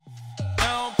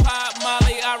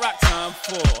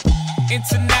for.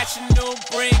 International,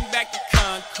 bring back the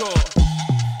Concord.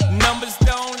 Numbers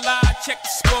don't lie, check the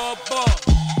scoreboard.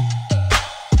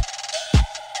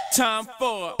 Time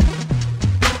for.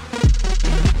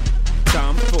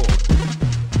 Time for.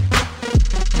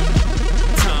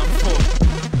 Time for.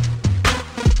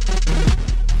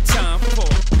 Time for.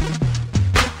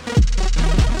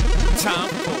 Time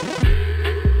for.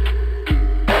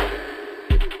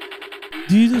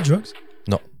 Do you do drugs?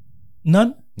 No.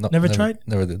 None? No. Never tried?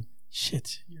 Never did.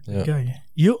 Shit. You're Yeah. the guy.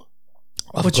 You?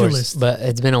 Of What's course, your list? but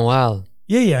it's been a while.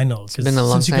 Yeah, I know. 'Cause been a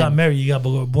long since you got time. married, you got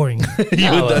boring. I'm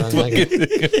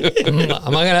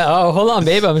not gonna. Oh, hold on,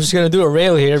 babe. I'm just gonna do a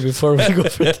rail here before we go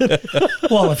for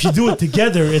Well, if you do it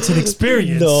together, it's an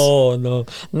experience. No,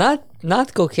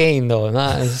 not cocaine though.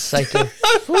 Not it's like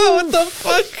What the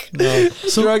fuck? no,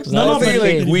 So, Drugs? no, I no, think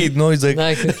but like weed. No, he's like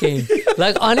not cocaine.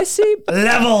 Like honestly,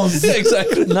 levels.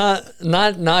 exactly.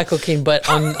 not cocaine. But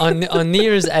on New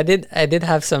Year's, I did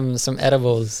have some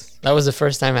edibles. That was the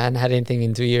first time I hadn't had anything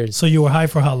in 2 years. So you were high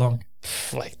for how long?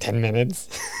 Like 10 minutes.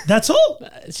 That's all?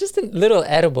 It's just a little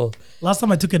edible. Last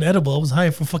time I took an edible, I was high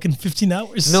for fucking 15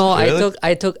 hours. No, Really?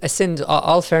 I took since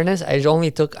all fairness, I only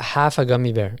took half a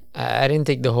gummy bear. I didn't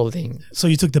take the whole thing. So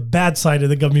you took the bad side of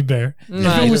the gummy bear. No, If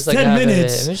I it was just, like, 10 half of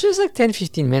minutes. It was just like 10,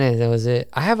 15 minutes. That was it.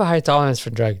 I have a high tolerance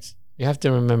for drugs. You have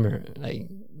to remember, like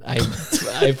I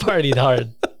partied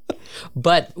hard.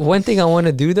 But one thing I want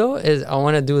to do though is I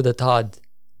want to do the Todd,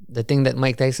 the thing that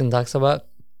Mike Tyson talks about.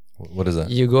 What is that?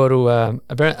 You go to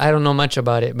apparently, I don't know much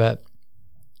about it, but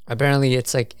apparently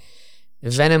it's like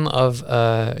venom of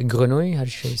grenouille. How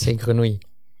should you say grenouille?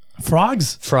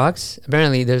 Frogs? Frogs.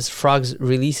 Apparently, there's frogs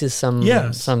releases something.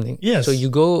 Yes. So you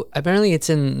go. Apparently, it's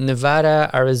in Nevada,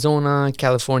 Arizona,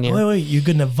 California. Wait, you're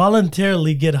gonna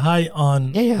voluntarily get high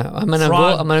on Yeah. I'm gonna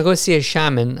Frog. go. I'm gonna go see a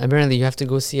shaman. Apparently, you have to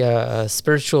go see a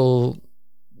spiritual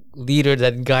leader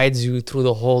that guides you through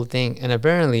the whole thing. And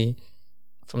apparently,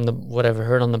 from the what I've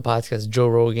heard on the podcast, Joe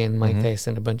Rogan, Mike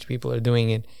Tyson, a bunch of people are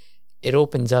doing it. It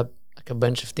opens up like a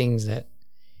bunch of things that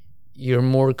you're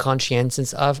more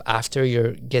conscientious of after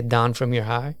you get down from your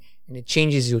high, and it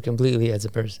changes you completely as a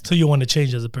person. So you want to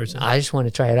change as a person. I just want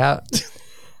to try it out.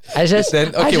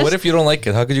 What if you don't like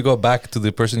it? How could you go back to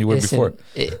the person you were before?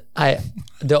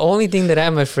 The only thing that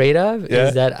I'm afraid of Yeah.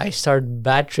 is that I start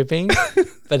bad tripping.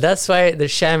 But that's why the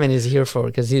shaman is here for,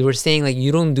 because he was saying like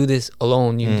you don't do this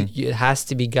alone. It has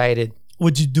to be guided.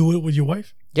 Would you do it with your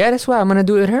wife? Yeah, that's why I'm gonna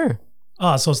do it with her.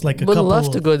 Ah, so it's like a Would couple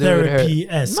love to go do it with her.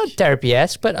 therapy-esque. Not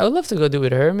therapy-esque, but I would love to go do it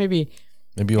with her. Maybe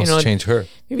Maybe he wants to change her.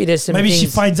 Maybe there's some Maybe she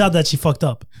things- finds out that she fucked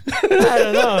up. I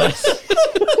don't know.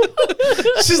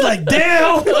 She's like,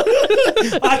 damn,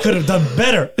 I could have done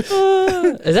better.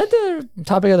 Is that the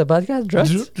topic of the podcast?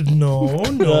 Drugs? No.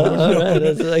 Alright,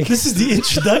 that's like- This is the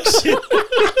introduction.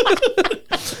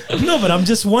 No, but I'm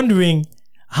just wondering,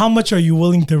 how much are you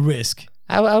willing to risk?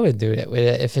 I would do it with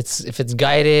it if it's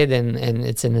guided and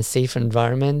it's in a safe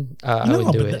environment. I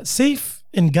would do but it. that safe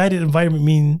and guided environment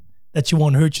mean that you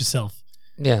won't hurt yourself.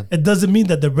 Yeah. It doesn't mean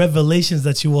that the revelations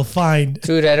that you will find.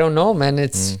 Dude, I don't know, man.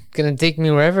 It's gonna take me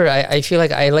wherever. I feel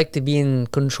like I like to be in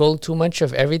control too much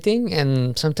of everything,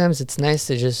 and sometimes it's nice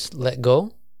to just let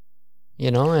go.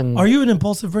 You know, and Are you an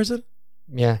impulsive person?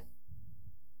 yeah.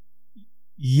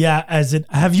 Yeah, as in,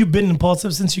 have you been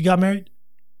impulsive since you got married?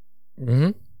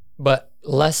 But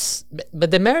less.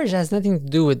 But the marriage has nothing to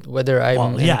do with whether I'm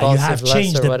Well, yeah, you impulsive have less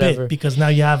changed or a whatever. bit because now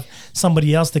you have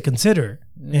somebody else to consider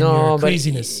in your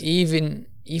craziness. But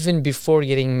even before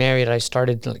getting married, I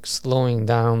started like slowing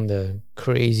down the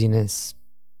craziness,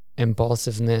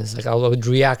 impulsiveness. Like I would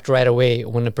react right away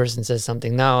when a person says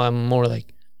something. Now I'm more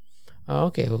like, oh,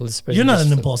 okay, well, this person. You're not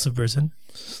just- an impulsive person.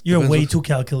 You're Depends way what- too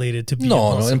calculated to be No,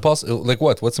 impulsive. impulsive. Like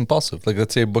what? What's impulsive? Like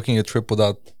let's say booking a trip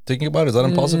without thinking about it. Is that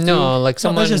impulsive? No, like No,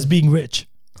 someone. that's just being rich.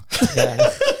 yeah.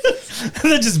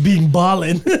 That's just being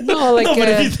ballin'. No, like, no, but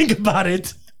if uh, you think about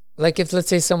it, Like if let's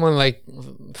say someone like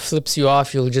flips you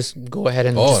off, you'll just go ahead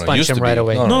and Oh, just no, punch used him to right be.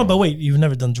 away. No, no, but wait, you've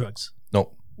never done drugs.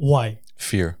 No. Why?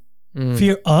 Fear.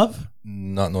 Fear of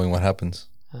Not knowing what happens.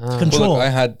 control. Well,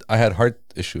 look, I had heart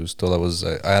issues till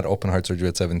I had open heart surgery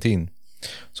at 17.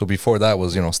 So before that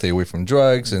was, stay away from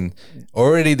drugs, and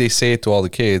already they say it to all the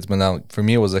kids, but now for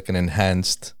me it was like an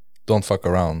enhanced don't fuck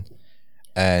around.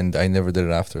 And I never did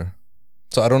it after.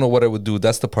 So I don't know what I would do.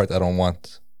 That's the part I don't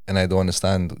want. And I don't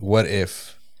understand. What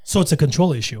if? So it's a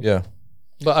control issue. Yeah.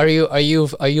 But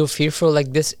are you fearful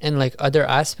like this in like other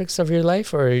aspects of your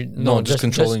life, or No, just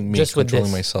controlling me, just with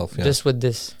controlling this? myself, yeah. Just with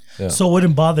this. Yeah. So it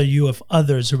wouldn't bother you if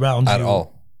others around At you.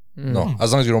 all. No.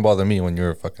 As long as you don't bother me when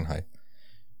you're fucking high.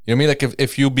 You know what I mean? Like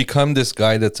if you become this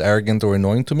guy that's arrogant or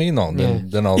annoying to me, no,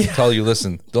 then I'll tell you,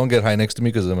 listen, don't get high next to me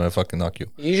because I'm gonna fucking knock you.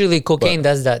 Usually cocaine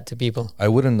does that to people. I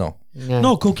wouldn't know. Yeah.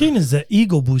 No, cocaine is the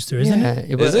ego booster, isn't it?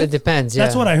 It depends.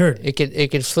 That's what I heard. It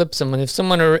could flip someone. If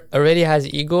someone already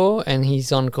has ego and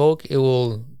he's on coke, it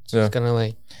will just kind of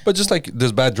like. But just like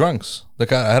there's bad drunks.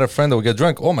 Like I had a friend that would get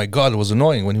drunk. Oh my God, it was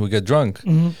annoying when he would get drunk.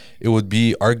 It would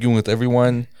be arguing with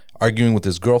everyone, arguing with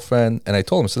his girlfriend. And I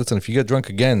told him, I said, listen, if you get drunk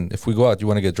again, if we go out, you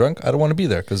want to get drunk? I don't want to be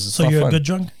there because it's So not you're fun. a good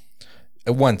drunk?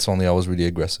 Once only I was really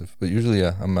aggressive. But usually,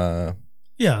 yeah, I'm...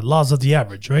 Yeah, laws of the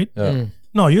average, right? Yeah.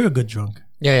 No, you're a good drunk.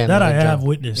 Yeah, That I'm I a good have drunk.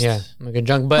 witnessed. Yeah, I'm a good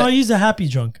drunk. No, But he's a happy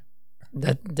drunk.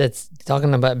 that's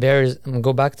talking about bears. I'm gonna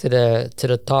go back to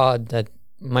the Todd that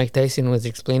Mike Tyson was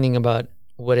explaining about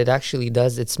what it actually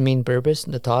does. Its main purpose,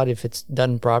 the Todd, if it's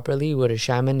done properly with a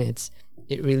shaman, it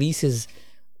releases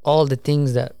all the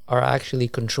things that are actually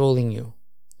controlling you,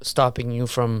 stopping you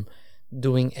from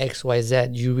doing X, Y, Z.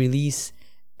 You release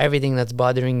everything that's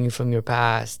bothering you from your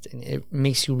past, and it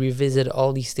makes you revisit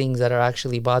all these things that are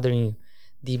actually bothering you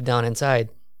deep down inside.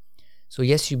 So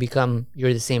yes,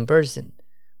 you're the same person,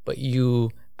 but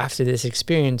you, after this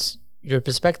experience, your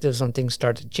perspectives on things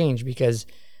start to change, because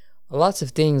lots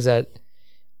of things that,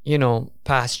 you know,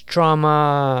 past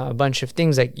trauma, a bunch of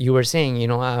things like you were saying, you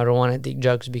know, I don't want to take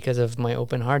drugs because of my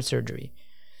open heart surgery.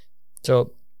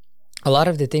 So a lot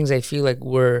of the things I feel like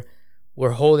we're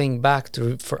holding back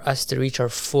for us to reach our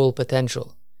full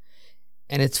potential.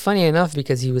 And it's funny enough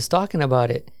because he was talking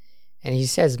about it, and he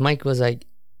says, Mike was like,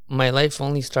 my life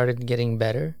only started getting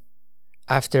better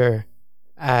after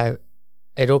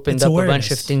it opened up a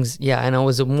bunch of things. Yeah, and I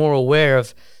was more aware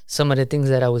of some of the things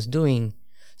that I was doing.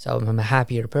 So I'm a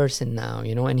happier person now,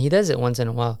 you know, and he does it once in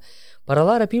a while. But a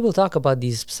lot of people talk about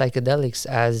these psychedelics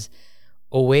as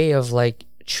a way of like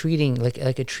treating, like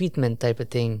a treatment type of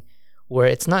thing, where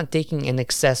it's not taking in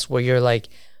excess where you're like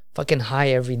fucking high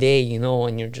every day, you know,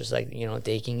 and you're just like, you know,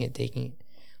 taking it.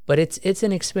 But it's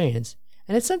an experience.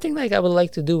 And it's something like I would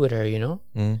like to do with her, you know,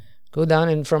 go down,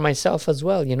 and for myself as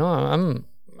well, you know,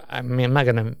 I mean, I'm not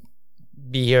going to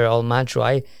be here all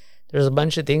macho. There's a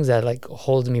bunch of things that like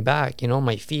hold me back, you know,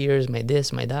 my fears, my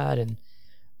this, my that. And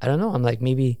I don't know, I'm like,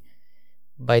 maybe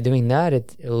by doing that,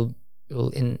 it'll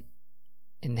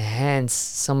enhance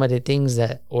some of the things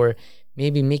that, or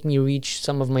maybe make me reach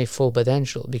some of my full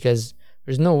potential, because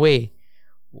there's no way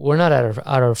we're not at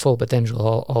our full potential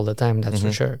all the time. That's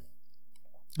for sure.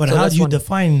 But So how that's do you one-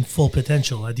 define full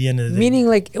potential at the end of the day? Meaning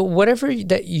like whatever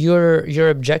that your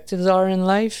objectives are in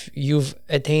life, you've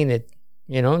attained it.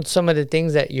 You know, some of the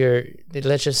things that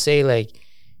let's just say like,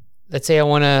 let's say I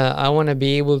wanna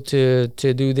be able to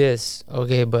do this.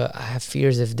 Okay, but I have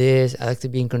fears of this. I like to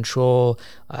be in control.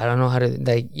 I don't know how to,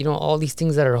 like, you know, all these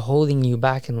things that are holding you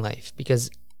back in life, because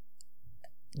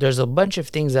there's a bunch of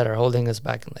things that are holding us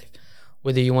back in life.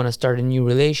 Whether you want to start a new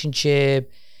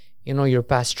relationship, you know, your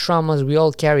past traumas, we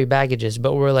all carry baggages,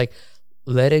 but we're like,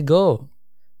 let it go.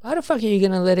 How the fuck are you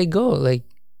gonna let it go? Like,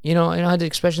 you know how the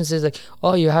expression says like,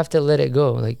 oh, you have to let it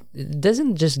go. Like, it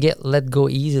doesn't just get let go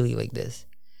easily like this.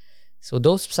 So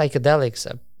those psychedelics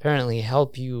apparently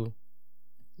help you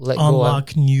let go.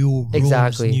 Unlock new rooms,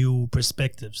 Exactly. new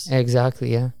perspectives.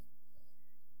 Exactly, yeah.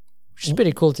 Which is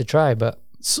pretty cool to try, but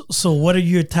So what are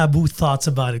your taboo thoughts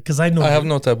about it? Because I know I have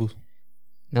no taboo.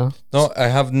 no. No, I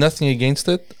have nothing against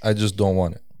it. I just don't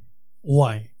want it.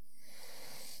 why.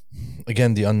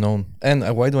 Again, the unknown. And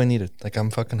why do I need it? Like, I'm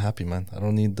fucking happy, man. I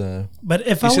don't need the... But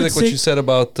if You I see, would like say, what you said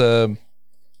about the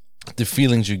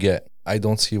feelings you get. I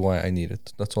don't see why I need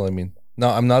it. That's all I mean.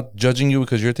 Now, I'm not judging you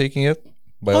because you're taking it.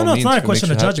 By all no, it's means, not a if it question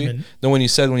makes of you happy. judgment. No, when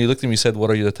you looked at me, you said, what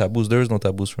are your taboos? There is no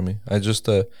taboos for me. I just,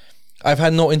 I've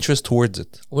had no interest towards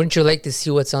it. Wouldn't you like to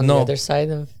see what's on the No. other side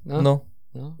of No,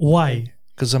 Why?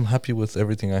 because I'm happy with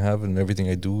everything I have and everything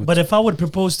I do. But if I would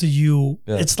propose to you,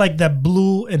 Yeah. it's like that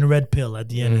blue and red pill at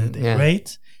the end of the day, yeah.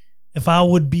 right? If I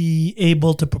would be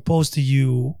able to propose to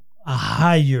you a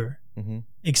higher Mhm.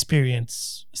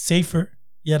 experience, safer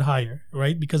yet higher,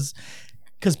 right? Because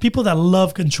people that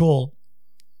love control,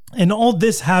 and all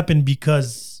this happened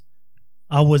because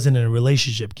I was in a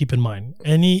relationship. Keep in mind,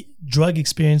 any drug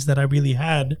experience that I really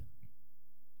had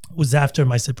was after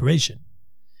my separation,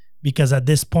 because at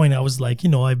this point I was like, you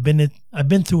know, I've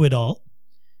been through it all.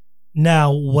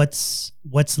 Now what's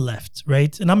left,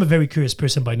 right? And I'm a very curious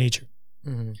person by nature.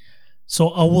 Mhm. So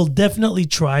I will definitely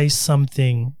try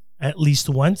something at least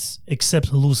once,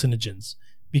 except hallucinogens,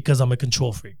 because I'm a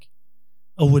control freak.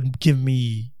 It would give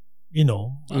me, you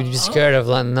know. You'd be scared of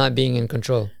not being in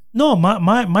control. No,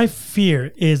 my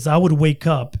fear is I would wake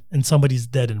up and somebody's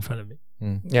dead in front of me.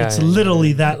 Yeah, It's yeah, literally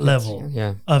yeah. that level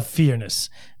Yeah. of fearness.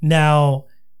 Now,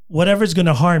 whatever's going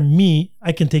to harm me,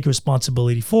 I can take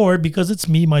responsibility for because it's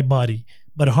me, my body.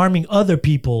 But harming other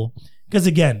people, because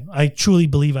again, I truly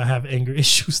believe I have anger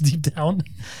issues deep down,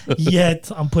 yet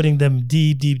I'm putting them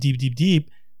deep.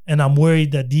 And I'm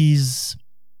worried that these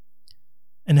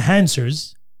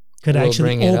enhancers could Will actually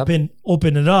bring it up.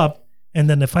 open it up. And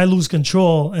then if I lose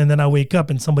control and then I wake up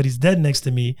and somebody's dead next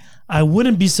to me, I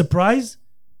wouldn't be surprised,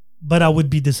 but I would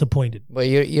be disappointed. But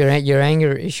your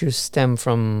anger issues stem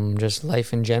from just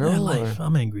life in general? Yeah, or- life.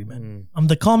 I'm angry, man. I'm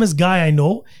the calmest guy I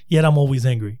know, yet I'm always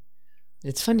angry.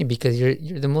 It's funny because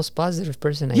you're the most positive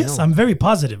person I Yes, know. I'm very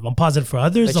positive. I'm positive for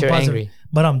others. But I'm you're positive, angry.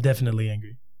 but I'm definitely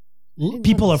angry. didn't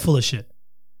People are notice. full of shit.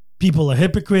 People are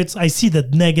hypocrites. I see the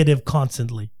negative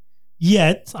constantly.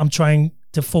 Yet I'm trying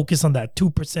to focus on that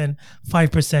 2%,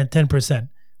 5%, 10%.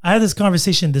 I had this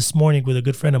conversation this morning with a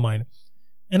good friend of mine.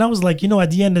 And I was like, at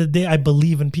the end of the day, I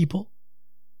believe in people.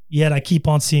 Yet I keep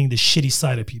on seeing the shitty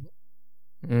side of people.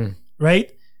 Mm.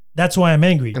 Right? That's why I'm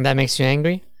angry. And that makes you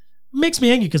angry? Makes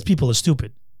me angry because people are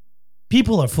stupid.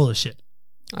 People are full of shit.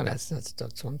 Oh, that's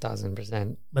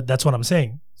 1000%. But that's what I'm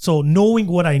saying. So knowing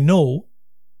what I know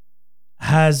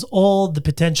has all the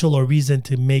potential or reason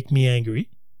to make me angry.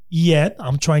 Yet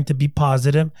I'm trying to be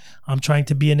positive. I'm trying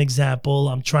to be an example.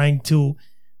 I'm trying to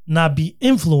not be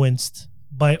influenced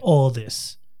by all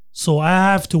this. So I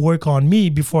have to work on me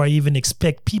before I even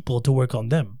expect people to work on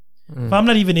them. If I'm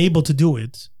not even able to do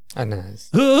it, Oh, nice.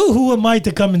 who am I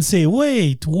to come and say,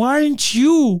 wait, why aren't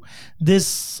you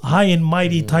this high and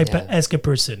mighty type of esque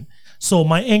person? So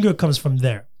my anger comes from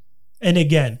there. And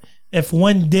again, if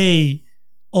one day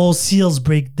all seals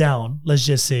break down, let's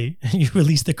just say, you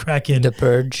release the Kraken, The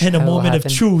purge. in a will moment of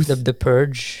happen. truth, The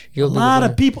purge. a lot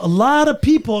of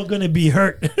people are going to be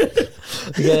hurt.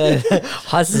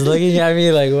 Haas is looking at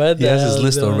me like, what He the has his hell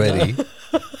list is going on? already.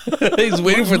 He's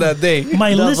waiting for that day.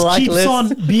 My The list keeps blacklist.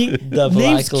 on being, The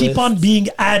names keep on blacklist. being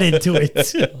added to it.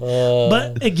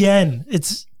 But again,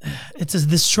 it's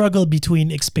this struggle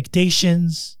between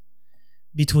expectations,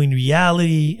 between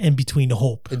reality, and between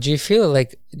hope. Do you feel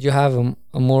like you have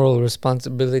a moral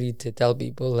responsibility to tell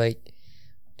people like,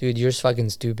 dude, you're fucking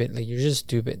stupid. Like, you're just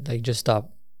stupid. Like, just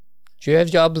stop. Do you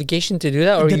have the obligation to do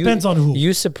that? Or It depends on who.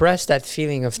 You suppress that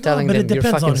feeling of telling but them it you're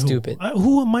depends fucking on who. stupid.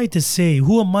 Who am I to say?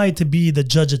 Who am I to be the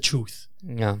judge of truth?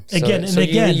 Yeah. Again and you-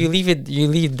 again. You leave it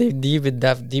deep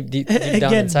down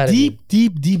Again, inside of you.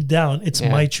 deep down, it's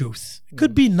Yeah. my truth. It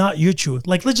could be not your truth.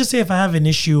 Like, let's just say if I have an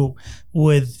issue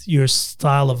with your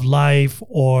style of life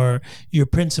or your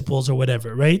principles or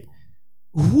whatever, right?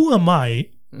 Who am I?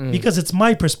 Because it's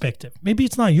my perspective. Maybe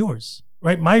it's not yours,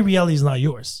 right? My reality is not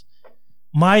yours.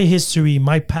 My history,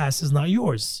 my past is not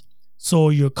yours. So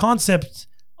your concept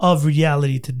of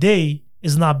reality today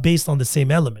is not based on the same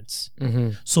elements.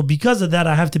 So because of that,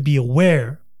 I have to be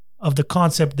aware of the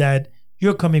concept that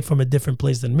you're coming from a different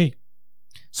place than me.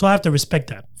 So I have to respect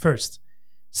that first.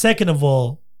 Second of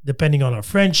all, depending on our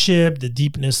friendship, the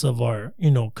deepness of our,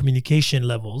 communication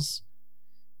levels,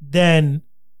 then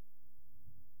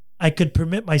I could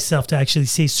permit myself to actually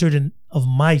say certain of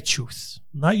my truth,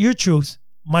 not your truth,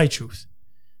 my truth.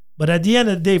 But at the end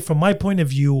of the day, from my point of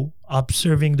view,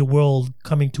 observing the world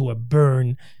coming to a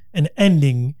burn and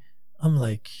ending, I'm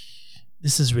like,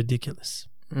 this is ridiculous.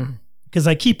 Because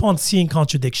I keep on seeing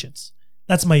contradictions.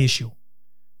 That's my issue,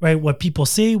 right? What people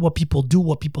say, what people do,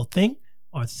 what people think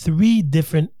are three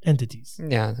different entities.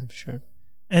 Yeah, I'm sure.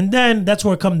 And then that's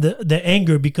where come the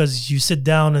anger, because you sit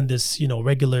down in this,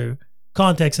 regular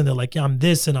context and they're like, yeah, I'm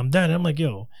this and I'm that. And I'm like,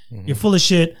 yo, you're full of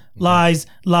shit, lies.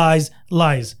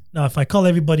 Now, if I call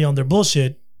everybody on their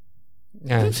bullshit,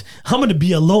 Yeah. I'm going to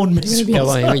be alone, Yeah, miserable.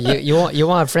 well, you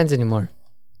won't have friends anymore.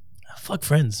 Fuck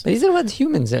friends. But these are what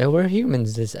humans are. We're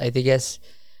humans. I guess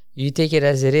you take it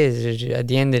as it is. At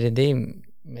the end of the day,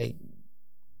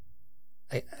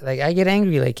 I get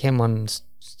angry like him on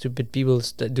stupid people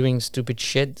doing stupid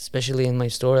shit, especially in my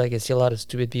store. Like, I see a lot of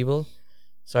stupid people.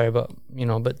 Sorry about,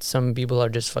 but some people are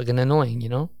just fucking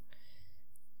annoying,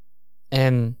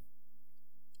 And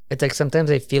it's like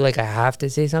sometimes I feel like I have to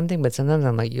say something, but sometimes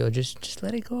I'm like, yo, just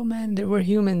let it go, man. We're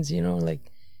humans,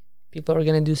 like people are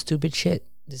gonna do stupid shit.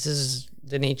 This is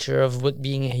the nature of what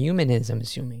being a human is, I'm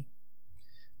assuming.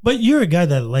 But you're a guy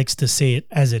that likes to say it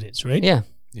as it is, right? Yeah.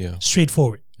 Yeah.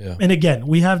 Straightforward. Yeah. And again,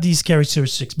 we have these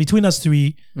characteristics. Between us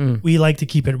three, we like to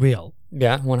keep it real,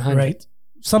 Yeah, 100. right?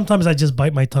 Sometimes I just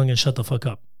bite my tongue and shut the fuck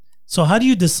up. So how do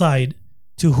you decide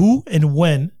to who and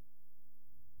when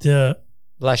to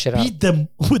Lash it out. beat them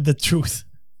with the truth?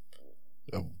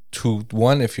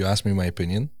 One, if you ask me my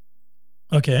opinion,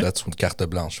 Okay. that's carte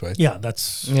blanche, right? Yeah,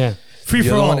 that's Yeah. free The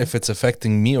for other all. one, if it's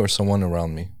affecting me or someone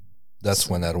around me, that's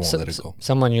when I don't want to let it go.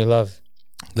 Someone you love.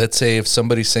 let's say if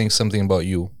somebody's saying something about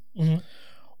you, Mhm.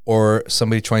 or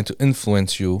somebody trying to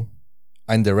influence you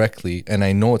indirectly, and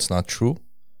I know it's not true,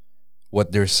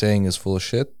 what they're saying is full of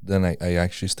shit, then I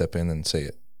actually step in and say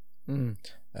it.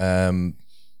 Mm.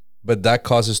 But that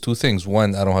causes two things.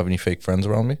 One, I don't have any fake friends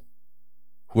around me.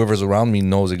 Whoever's around me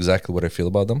knows exactly what I feel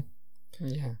about them.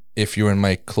 Yeah. If you're in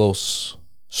my close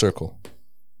circle,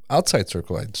 outside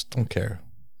circle, I just don't care.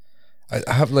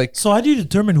 I have like So how do you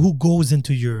determine who goes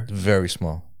into your? very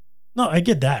small. No, I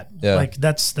get that. Yeah. Like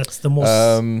that's the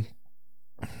most.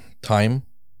 Time.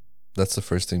 That's the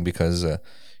first thing, because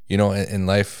in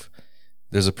life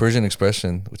there's a Persian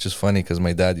expression which is funny, because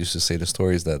my dad used to say the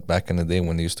stories that back in the day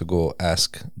when they used to go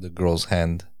ask the girl's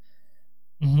hand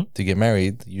Mhm. to get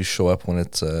married, you show up when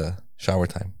it's shower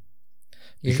time,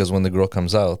 You- because when the girl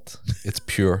comes out, it's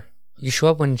pure. You show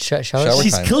up when shower. Shower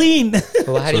She's time. clean. Well,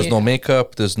 how So do there's you, no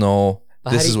makeup, there's no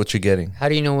But this how do is you- what you're getting. how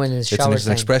do you know when it's It's shower an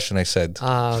time? expression I said.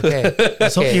 Ah, okay.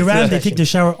 So Okay, Iran, they expression. take the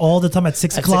shower all the time at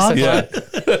 6 At 6 o'clock. o'clock.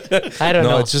 Yeah. I don't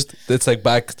No, know. it's like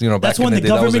back, back That's in when the the day,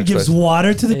 that was government gives expression.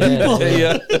 water to the Yeah. people.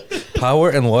 Yeah. Power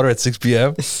and water at 6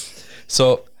 p.m.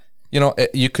 So,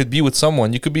 you could be with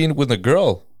someone, you could be with a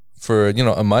girl for,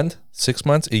 a month, 6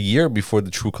 months, a year before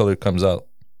the true color comes out.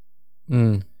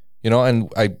 Mm. And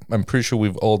I'm pretty sure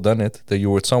we've all done it, that you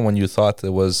were with someone you thought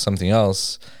it was something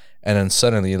else, and then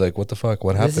suddenly you're like, what the fuck?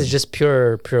 What happened? This is just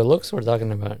pure looks we're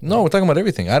talking about. No, we're talking about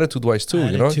everything, attitude-wise too.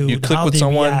 You Attitude, click how with they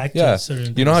someone. react to Yeah,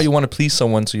 certain you know how things. you want to please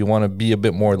someone, so you want to be a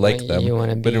bit more like You them.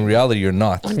 wanna But be in reality, you're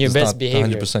not. on your It's best not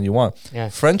behavior. 100% you want. Yeah.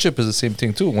 Friendship is the same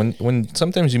thing too. When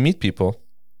sometimes you meet people,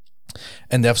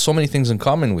 and they have so many things in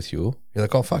common with you, you're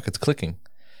like, oh fuck, it's clicking.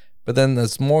 But then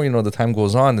as more the time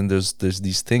goes on, and there's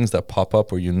these things that pop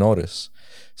up where you notice.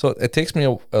 So it takes me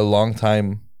a long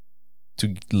time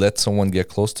to let someone get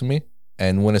close to me.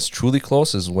 And when it's truly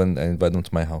close is when I invite them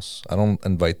to my house. I don't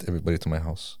invite everybody to my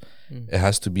house. It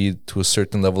has to be to a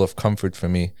certain level of comfort for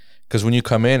me. Because when you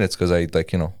come in, it's because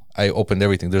I opened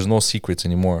everything. There's no secrets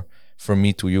anymore from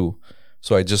me to you.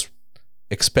 So I just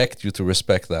expect you to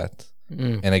respect that.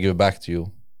 And I give it back to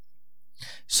you.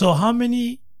 So how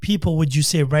many people would you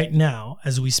say right now,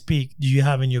 as we speak, do you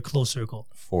have in your close circle?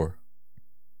 4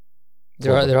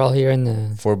 They're all here in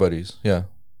the. 4 buddies. Yeah.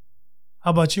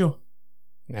 How about you?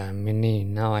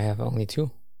 Now I have only 2,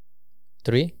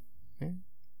 3. Yeah. You,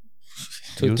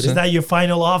 2, Is 3. that your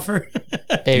final offer?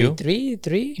 Maybe You?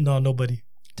 3. No, nobody.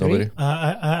 Nobody.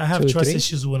 I have 2, trust 3?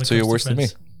 issues when it So comes you're to worse than me.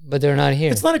 friends. But they're not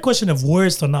here. It's not a question of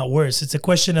worst or not worst. It's a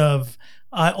question of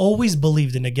I always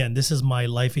believed, and again, this is my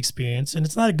life experience, and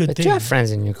it's not a good But thing. you have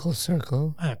friends in your close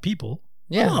circle. I have people.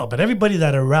 Yeah. No, but everybody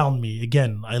that are around me,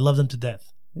 again, I love them to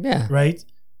death, Yeah. right?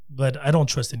 But I don't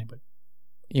trust anybody.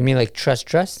 You mean like trust?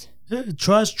 Trust.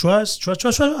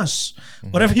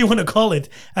 Whatever you want to call it.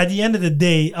 At the end of the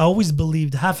day, I always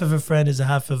believed half of a friend is a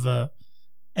half of a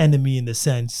enemy, in the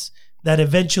sense that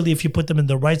eventually, if you put them in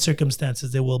the right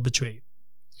circumstances, they will betray you.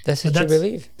 That's But what you that's-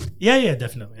 believe. Yeah,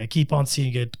 definitely. I keep on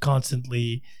seeing it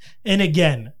constantly. And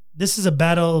again, this is a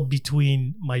battle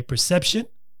between my perception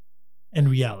and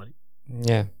reality.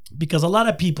 Yeah. Because a lot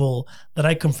of people that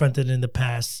I confronted in the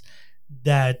past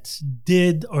that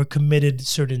did or committed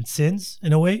certain sins,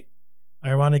 in a way,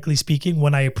 ironically speaking,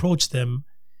 when I approached them,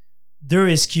 their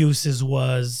excuses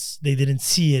was they didn't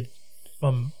see it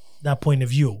from that point of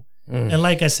view. And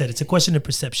like I said, it's a question of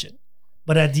perception.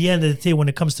 But at the end of the day, when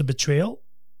it comes to betrayal,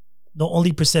 the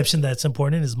only perception that's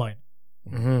important is mine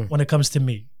when it comes to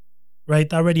me,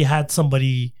 right? I already had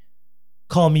somebody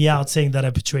call me out saying that I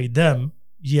betrayed them,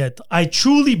 yet I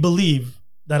truly believe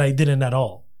that I didn't at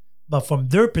all. But from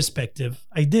their perspective,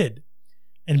 I did.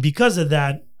 And because of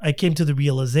that, I came to the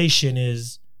realization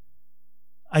is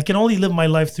I can only live my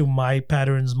life through my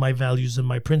patterns, my values, and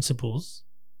my principles.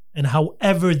 And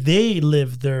however they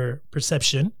live their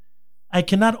perception, I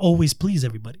cannot always please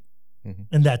everybody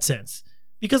in that sense.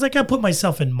 Because I can't put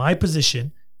myself in my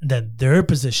position, and then their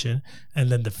position, and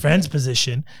then the friend's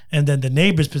position, and then the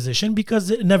neighbor's position, because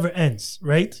it never ends,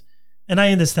 right? And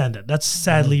I understand that. That's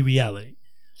sadly reality.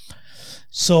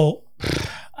 So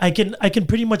I can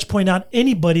pretty much point out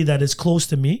anybody that is close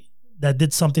to me that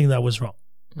did something that was wrong.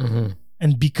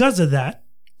 And because of that,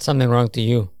 Something wrong to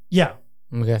you. yeah.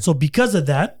 Okay. So because of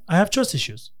that, I have trust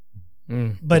issues.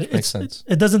 But makes sense.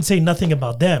 it doesn't say nothing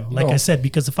about them, like No. I said,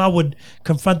 because if I would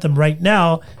confront them right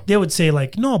now, they would say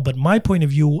like, no, but my point of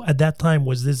view at that time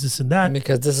was this, and that.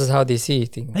 Because this is how they see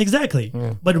things. Exactly.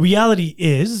 Yeah. But reality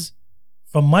is,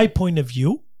 from my point of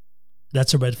view,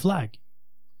 that's a red flag.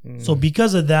 So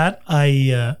because of that,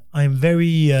 I'm very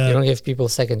You don't give people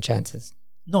second chances.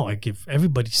 no, I give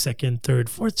everybody second, third,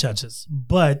 fourth chances,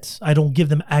 but I don't give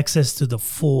them access to the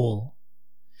full.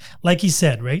 Like he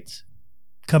said, right?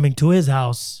 Coming to his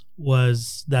house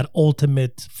was that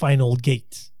ultimate final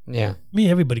gate. Yeah. Me,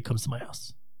 everybody comes to my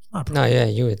house. Not a No, problem. yeah,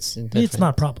 you. It's Me, it's different. not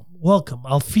a problem. Welcome.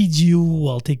 I'll feed you.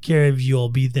 I'll take care of you. I'll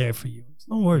be there for you.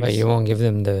 No worries. But you won't give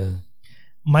them the.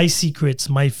 My secrets,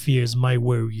 my fears, my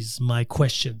worries, my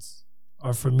questions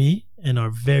are for me and are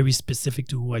very specific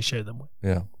to who I share them with.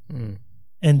 Yeah. Mm.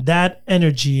 And that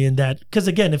energy and that, because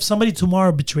again, if somebody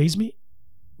tomorrow betrays me,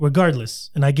 regardless,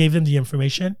 and I gave them the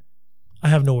information, I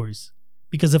have no worries.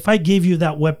 Because if I gave you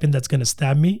that weapon that's going to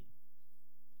stab me,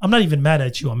 I'm not even mad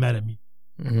at you, I'm mad at me,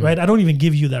 Mhm. right? I don't even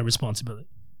give you that responsibility.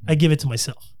 I give it to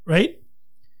myself, right?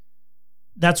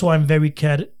 That's why I'm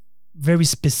very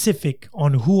specific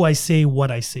on who I say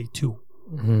what I say to,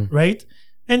 Mhm. right?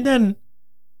 And then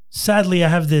sadly, I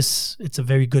have this, it's a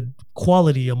very good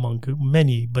quality among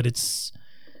many, but it's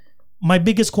my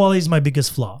biggest quality is my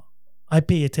biggest flaw. I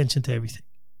pay attention to everything.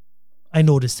 I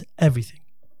notice everything.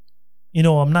 You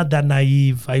know, I'm not that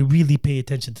naive. I really pay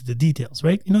attention to the details,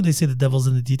 right? You know, they say the devil's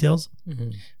in the details.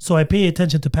 Mhm. So I pay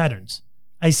attention to patterns.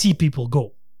 I see people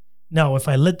go. Now, if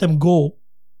I let them go,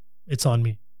 it's on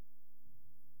me.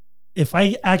 If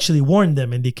I actually warn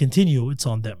them and they continue, it's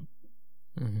on them.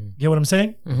 Mhm. Get what I'm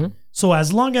saying? Mhm. So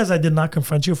as long as I did not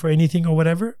confront you for anything or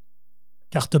whatever,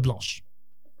 carte blanche.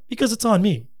 Because it's on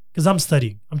me. Because I'm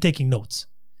studying. I'm taking notes.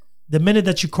 The minute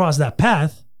that you cross that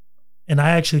path and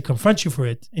I actually confront you for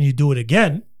it and you do it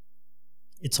again,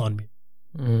 it's on me.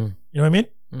 Mhm. You know what I mean?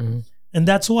 Mhm. And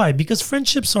that's why. Because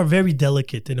friendships are very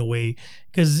delicate in a way.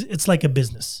 Because it's like a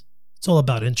business. It's all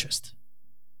about interest.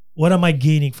 What am I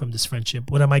gaining from this friendship?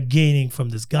 What am I gaining from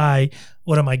this guy?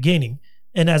 What am I gaining?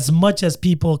 And as much as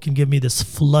people can give me this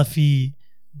fluffy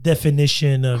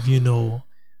definition of, you know,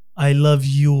 I love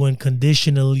you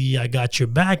unconditionally, I got your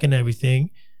back and everything,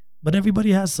 but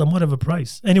everybody has somewhat of a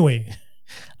price. Anyway,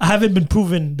 I haven't been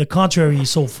proven the contrary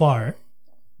so far,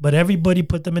 but everybody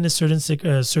put them in a certain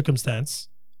circumstance,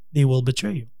 they will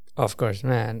betray you. Of course,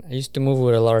 man. I used to move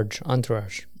with a large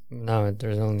entourage. Now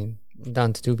there's only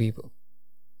down to 2 people.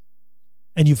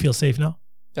 And you feel safe now?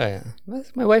 Oh yeah.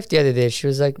 My wife the other day, she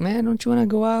was like, "Man, don't you want to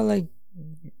go out? Like,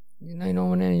 you don't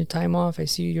want any time off. I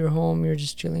see you're home. You're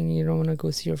just chilling. You don't want to go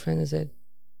see your friend." I said,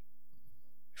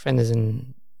 "Your friend is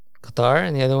in Qatar,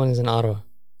 and the other one is in Ottawa."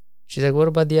 She's like, "What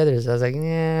about the others?" I was like,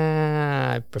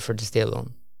 "Yeah, I prefer to stay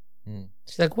alone." Mm.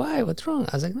 She's like, "Why? What's wrong?"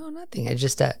 I was like, "No, nothing. It's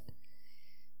just that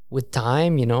with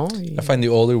time, you know, I find the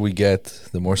older we get,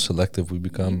 the more selective we you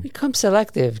become. become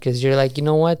selective because you're like, you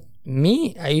know what?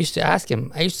 Me, I used to ask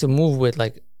him. I used to move with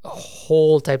like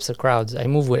whole types of crowds. I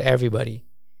move with everybody.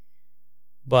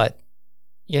 But,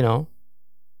 you know,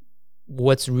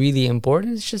 what's really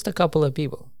important is just a couple of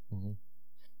people. Mhm.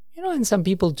 You know, and some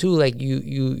people too, like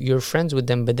you're friends with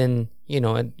them, but then, you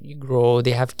know, you grow,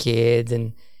 they have kids,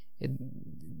 and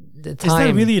the time. Is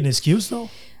that really an excuse though?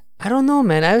 I don't know,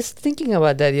 man. I was thinking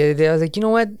about that the other day. I was like, you know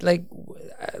what? Like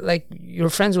you're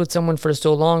friends with someone for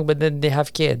so long, but then they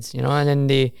have kids, you know, and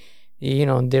then you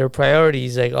know, their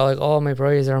priorities, like all my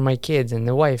priorities are my kids and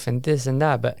the wife and this and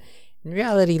that. But in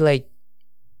reality, like,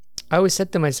 I always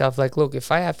said to myself, like, look,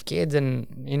 if I have kids and,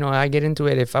 you know, I get into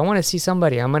it, if I want to see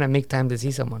somebody, I'm going to make time to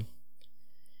see someone.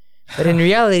 But in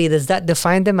reality, does that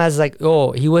define them as like,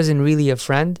 oh, he wasn't really a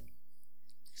friend?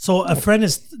 So a friend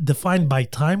is defined by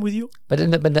time with you?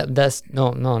 That's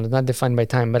no, not defined by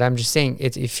time. But I'm just saying,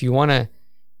 it's if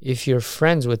you're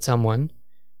friends with someone,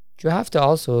 you have to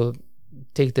also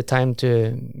take the time to,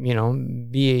 you know,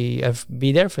 be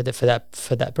there for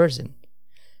that person.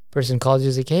 Person calls you,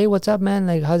 is like, hey, what's up, man?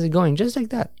 Like, how's it going? Just like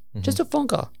that, just a phone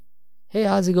call. Hey,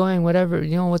 how's it going? Whatever,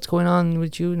 you know, what's going on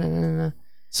with you? Nah.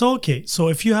 So okay, so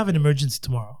if you have an emergency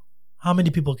tomorrow, how many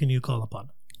people can you call upon?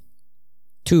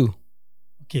 2.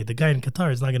 Okay, the guy in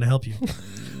Qatar is not going to help you.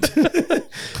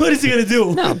 What is he going to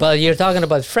do? No, but you're talking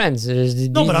about friends.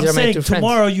 No, but I'm saying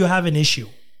tomorrow you have an issue.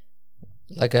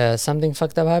 Like something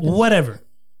fucked up happened. Whatever.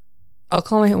 I'll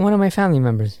call one of my family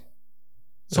members.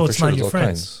 So For it's sure, not there's your all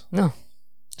friends. kinds. No,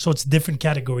 So it's different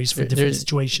categories for different There's-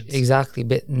 situations. exactly.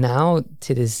 But now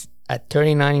to this, at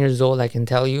 39 years old, I can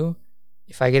tell you,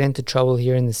 if I get into trouble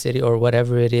here in the city or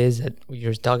whatever it is that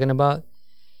you're talking about,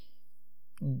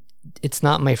 it's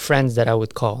not my friends that I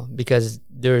would call because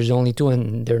there's only 2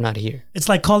 and they're not here. It's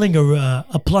like calling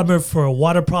a plumber for a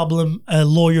water problem, a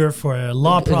lawyer for a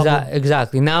law problem.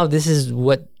 Exactly. Now this is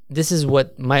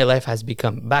what my life has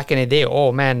become. Back in the day,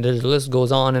 oh man, the list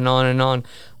goes on and on and on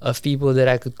of people that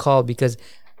I could call because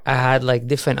I had like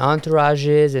different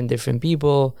entourages and different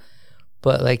people.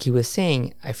 But like he was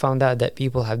saying, I found out that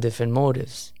people have different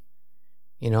motives.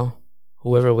 You know,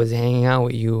 whoever was hanging out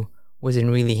with you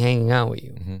wasn't really hanging out with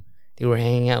you. Mhm. They were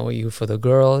hanging out with you for the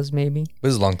girls, maybe.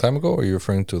 This is a long time ago, or are you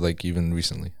referring to like even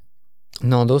recently?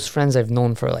 No, those friends I've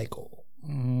known for like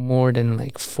more than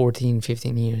like 14,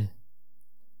 15 years.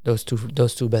 Those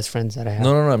two best friends that I have.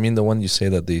 No. I mean the one you say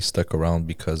that they stuck around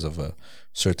because of a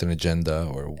certain agenda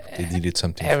or they needed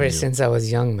something. Ever from you. since I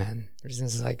was young, man. Ever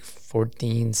since like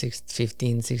 14,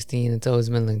 15, 16, it's always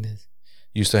been like this.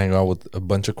 You used to hang out with a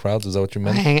bunch of crowds. Is that what you I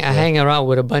meant? hang around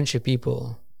with a bunch of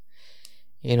people.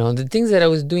 You know, the things that I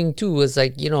was doing too was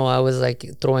like, you know, I was like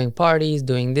throwing parties,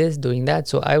 doing this, doing that.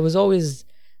 So I was always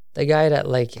the guy that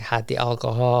like had the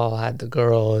alcohol, had the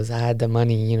girls, I had the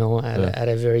money, you know, at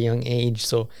a very young age.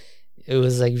 So it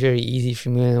was like very easy for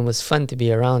me and it was fun to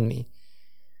be around me.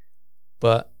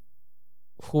 But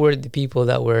who were the people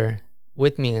that were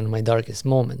with me in my darkest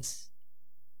moments?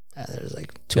 There's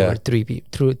like two or three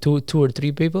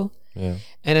people. Yeah.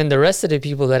 And then the rest of the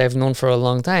people that I've known for a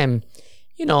long time,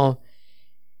 you know,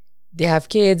 they have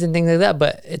kids and things like that.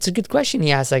 But it's a good question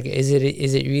he asked. Like, is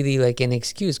it really like an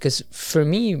excuse? Because for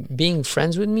me, being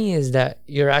friends with me is that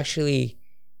you're actually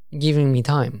giving me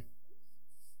time.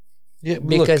 Yeah,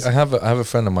 because look, I have a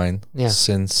friend of mine Yeah.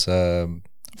 since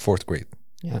fourth grade.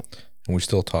 Yeah. And we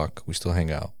still talk, we still hang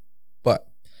out. But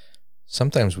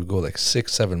sometimes we go like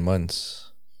 6-7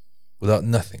 months without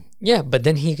nothing. Yeah, but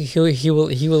then he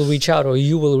will reach out or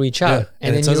you will reach out,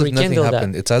 and it's then as you if nothing rekindle that.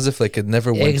 happened. It's as if like it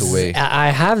never went away. I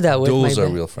have that with Those my are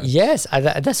real friends. Yes,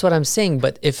 that's what I'm saying.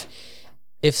 But if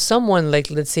someone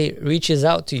like, let's say, reaches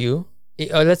out to you,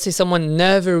 or let's say someone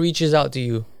never reaches out to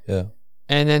you, Yeah.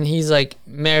 and then he's like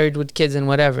married with kids and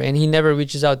whatever, and he never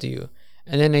reaches out to you,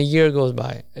 and then a year goes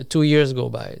by, 2 years go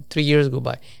by, 3 years go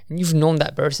by, and you've known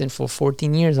that person for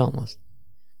 14 years almost.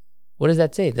 What does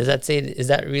that say? Does that say, is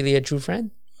that really a true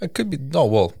friend? It could be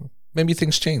well, maybe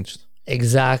things changed.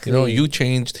 Exactly. You know, you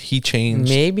changed, he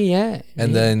changed, Maybe, yeah.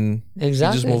 and then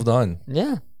Exactly. he just moved on.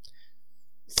 Yeah.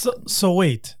 So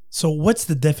wait. So what's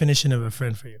the definition of a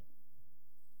friend for you?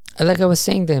 Like I was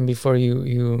saying to him before you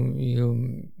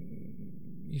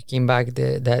came back,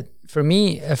 that for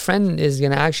me, a friend is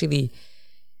gonna actually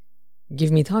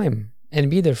give me time and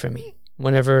be there for me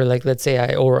whenever, like, let's say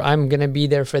I'm gonna be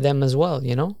there for them as well.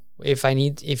 You know, if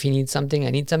he needs something,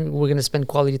 I need something. We're gonna spend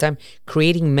quality time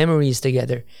creating memories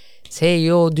together. Say,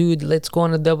 yo, dude, let's go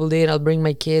on a double date. I'll bring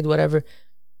my kid, whatever.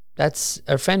 That's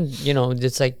a friend. You know,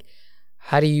 it's like,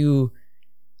 how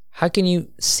can you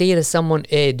say to someone,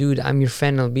 hey, dude, I'm your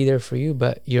friend, I'll be there for you,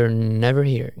 but you're never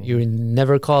here. You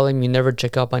never call him, you never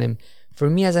check up on him. For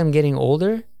me, as I'm getting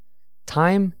older,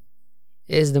 time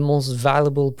is the most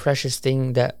valuable, precious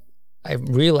thing that I've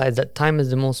realized, that time is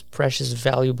the most precious,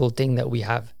 valuable thing that we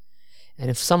have. And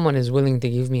if someone is willing to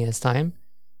give me his time,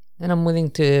 then I'm willing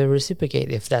to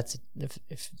reciprocate if that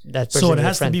person So it is a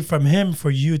has to friend. be from him for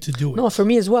you to do it. No, for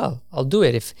me as well. I'll do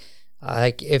it if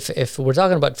we're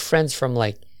talking about friends from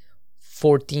like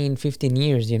 14, 15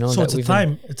 years, you know. So that it's a we've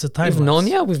time. It's a time. We've known,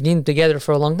 lapse. we've been together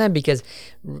for a long time, because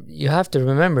you have to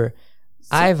remember,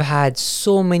 I've had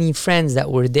so many friends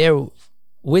that were there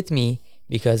with me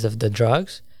because of the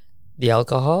drugs, the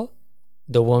alcohol,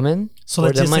 the woman, So or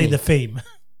let's the just money. say the fame.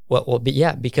 Well, but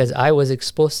yeah, because I was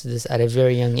exposed to this at a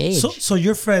very young age. So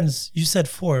your friends, you said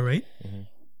 4, right?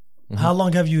 Mm-hmm. How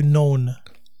long have you known?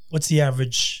 What's the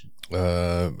average?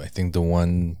 I think the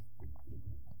one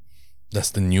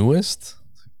that's the newest,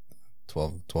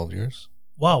 12 years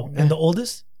Wow. And the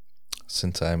oldest?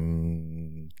 since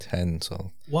I'm 10,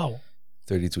 so Wow.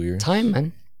 32 years. Time,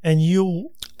 man. And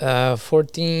you,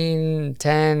 14,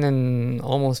 10, and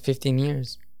almost 15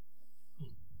 years,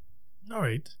 all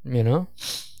right. you know?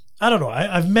 I don't know.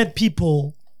 I've met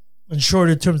people in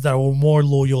shorter terms that were more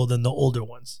loyal than the older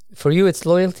ones. For you, it's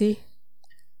loyalty?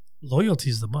 Loyalty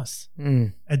is the must.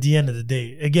 Mm. At the end of the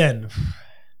day, again,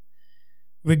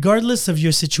 regardless of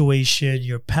your situation,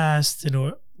 your past,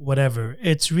 or whatever,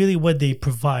 it's really what they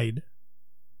provide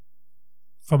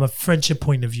from a friendship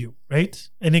point of view, right?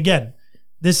 And again,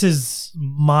 this is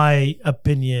my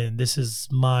opinion. This is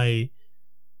my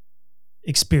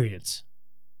experience.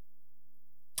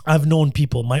 I've known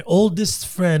people. My oldest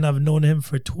friend, I've known him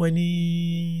for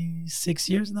 26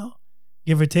 years now,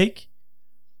 give or take.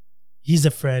 He's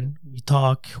a friend. We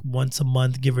talk once a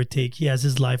month, give or take. He has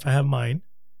his life. I have mine.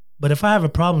 But if I have a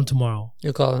problem tomorrow,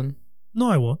 You call him?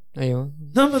 no, I won't. Are you?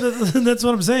 No, but that's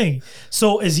what I'm saying.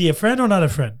 So is he a friend or not a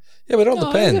friend? Yeah, but it all No,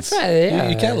 he's a depends. friend, yeah.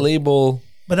 You can't label,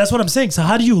 But that's what I'm saying. So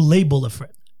how do you label a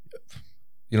friend?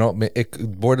 it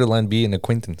could borderline be an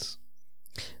acquaintance.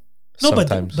 No,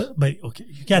 Sometimes. but okay,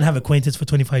 you can't have acquaintance for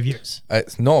 25 years.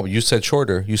 No, you said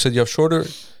shorter. You said you have shorter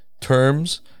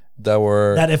terms that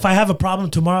were. That if I have a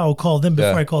problem tomorrow, I'll call them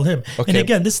before Yeah. I call him. And Okay.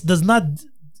 again, this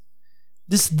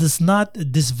this does not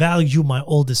disvalue my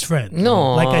oldest friend. No,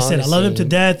 Like I said, I love him to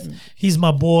honestly. death. He's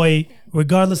my boy,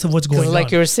 regardless of what's going Because on.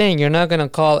 like you were saying, you're not gonna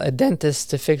call a dentist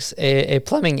to fix a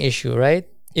plumbing issue, right?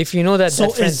 If you know that So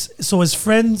that friend, is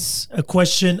friends a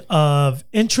question of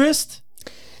interest?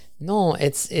 no,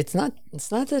 it's not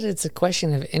that it's a question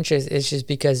of interest. It's just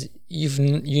because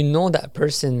you know that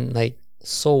person like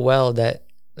so well that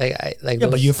Yeah,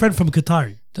 those, but you're a friend from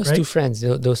Qatari, those right? two friends,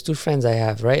 those two friends I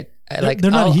have, right?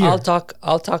 They're not here.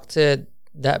 I'll talk to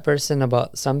that person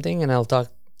about something, and I'll talk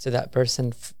to that person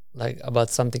like about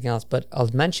something else. But I'll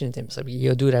mention it to him. So,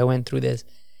 yo, dude, I went through this.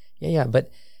 Yeah. But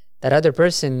that other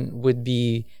person would be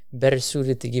better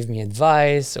suited to give me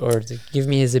advice or to give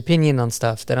me his opinion on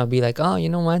stuff. Then I'll be like, oh, you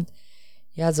know what?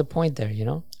 He has a point there, you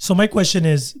know? So my question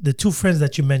is, the two friends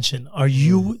that you mentioned, are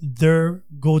you their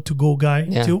go-to-go guy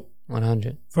Yeah. too?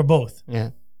 100. For both? Yeah.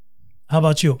 How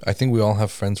about you? I think we all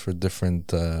have friends for different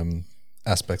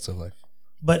aspects of life.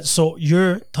 But so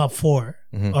you're top 4.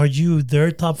 Mhm. Are you their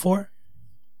top 4?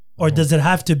 Or does it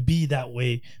have to be that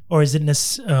way? Or is it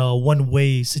a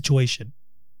one-way situation?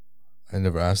 I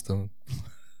never asked them.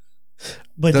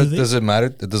 But Does it matter?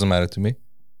 It doesn't matter to me.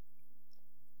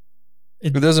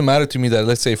 It- It doesn't matter to me that,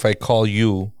 let's say, if I call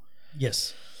you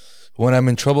yes. when I'm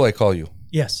in trouble, I call you.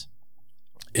 Yes.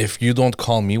 If you don't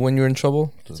call me when you're in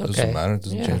trouble, it doesn't okay. matter. It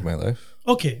doesn't Yeah. change my life.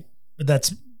 Okay. But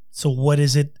that's so what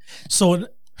is it? So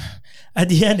at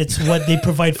the end it's what they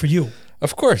provide for you.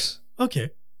 Of course. Okay.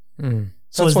 Mm.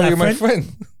 So That's is why that you're my friend?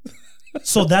 friend.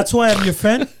 So that's why I'm your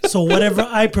friend. So whatever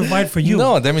I provide for you.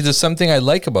 No, that means there's something I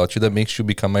like about you that makes you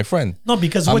become my friend. No,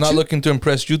 because I'm what not you, looking to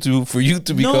impress you for you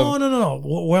to become. No.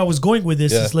 Where I was going with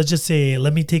this Yeah. is, let's just say,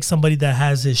 let me take somebody that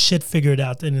has his shit figured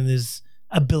out and is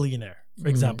a billionaire, for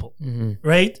example,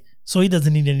 right? So he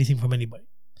doesn't need anything from anybody.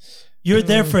 You're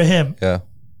there for him, Yeah.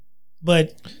 but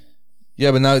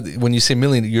Yeah, but now when you say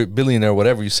you're billionaire,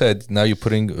 whatever you said, now you're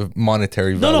putting a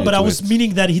monetary value. no. But I to was it.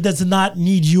 meaning that he does not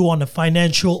need you on a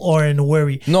financial or in a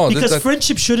worry. No, because that-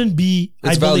 friendship shouldn't be.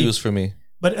 It's I believe, values for me.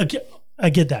 But I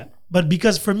get that. But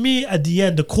because for me, at the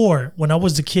end, the core, when I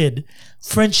was a kid,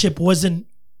 friendship wasn't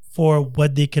for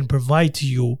what they can provide to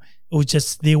you. It was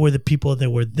just they were the people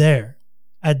that were there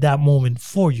at that moment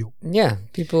for you. Yeah.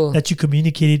 People. That you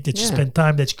communicated, that you Yeah. spent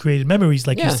time, that you created memories,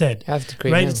 like yeah, you said. You have to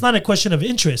create Right? them. It's not a question of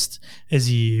interest. Is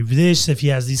he this, if he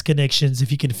has these connections, if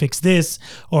he can fix this,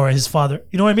 or his father.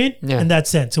 You know what I mean? Yeah. In that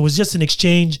sense. It was just an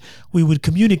exchange. We would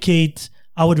communicate.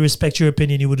 I would respect your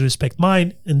opinion, you would respect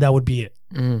mine, and that would be it.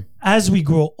 As we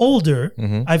grow older,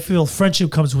 I feel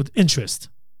friendship comes with interest.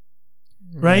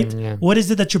 Right? Yeah. What is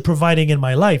it that you're providing in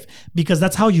my life? Because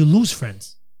that's how you lose friends.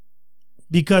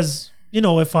 Because,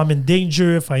 if I'm in danger,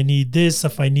 if I need this,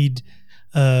 if I need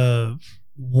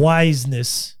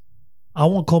wiseness, I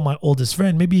won't call my oldest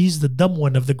friend. Maybe he's the dumb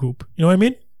one of the group. You know what I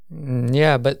mean?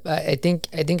 Yeah, but I think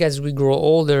as we grow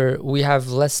older, we have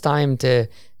less time to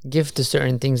give to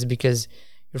certain things because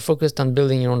you're focused on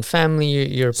building your own family.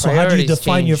 Your So how do you priorities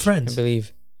define your change, friends? I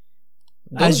believe.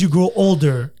 As you grow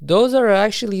older, Those are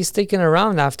actually sticking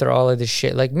around after all of this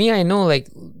shit. Like me, I know, like,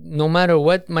 no matter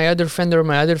what my other friend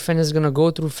is gonna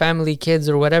go through, family, kids,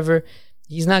 or whatever,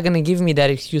 he's not gonna give me that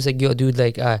excuse like, yo, dude,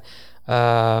 like,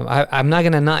 I'm not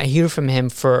gonna not hear from him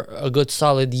for a good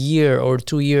solid year or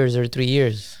 2 years or 3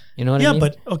 years. You know what I yeah, mean?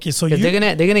 but okay, so 'Cause you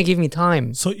they're gonna give me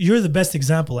time. so you're the best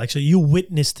example. Actually, you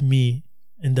witnessed me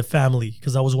in the family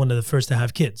because I was one of the first to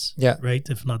have kids. Yeah. Right,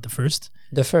 if not the first.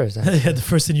 The first. Yeah, the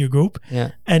first in your group.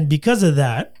 Yeah. And because of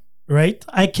that, right,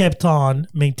 I kept on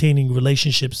maintaining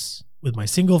relationships with my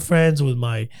single friends, with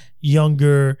my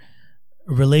younger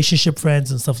relationship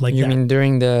friends and stuff like You that. mean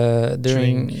during the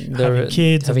having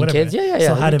kids, and having whatever. kids? Yeah.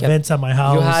 So I had You kept- events at my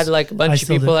house. You had like a I bunch of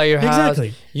still people did. at your house.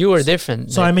 Exactly. You were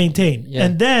different. So Like, I maintained. Yeah.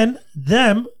 And then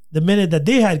the minute that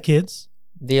they had kids,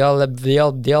 they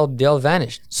all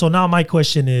vanished. so now my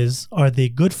question is, are they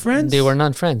good friends? They were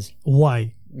not friends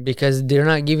Why? because they're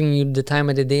not giving you the time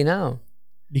of the day now.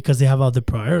 Because they have other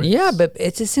priorities. Yeah, but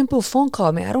it's a simple phone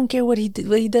call, man. I don't care what he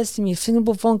does to me.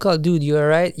 Simple phone call, dude. You all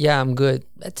right? Yeah, I'm good.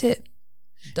 That's it.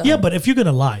 Done. Yeah, but if you're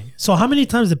gonna lie, so how many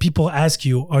times do people ask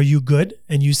you, "Are you good?"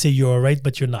 and you say you're all right,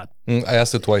 but you're not? I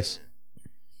asked it twice.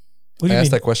 What do I you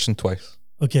asked mean? that question twice.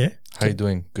 Okay, How you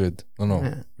doing? Good. No,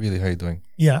 Yeah. really, how you doing?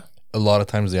 yeah. A lot of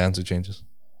times the answer changes.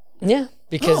 yeah,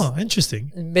 because Oh, interesting.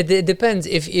 but it depends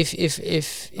if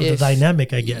The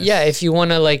dynamic, I guess. yeah, if you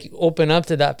want to like open up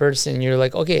to that person, you're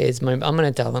like, okay, I'm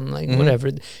gonna tell them like whatever.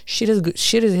 Shit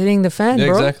is hitting the fan, Yeah,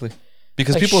 bro. exactly.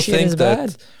 Because Like, people shit think is that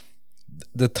bad.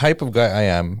 the type of guy I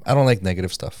am, I don't like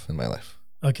negative stuff in my life.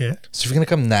 Okay. So if you're gonna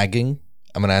come nagging,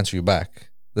 I'm gonna answer you back.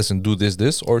 Listen, do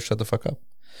this, or shut the fuck up.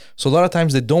 So a lot of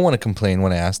times they don't want to complain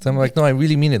when I ask them. I'm like, no, I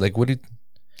really mean it. Like, what do you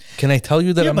Can I tell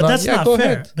you that Yeah, I'm but not? that's Yeah, not go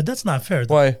fair. ahead. But that's not fair.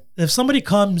 though. Why? If somebody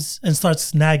comes and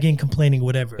starts nagging, complaining,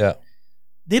 whatever, Yeah.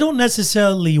 they don't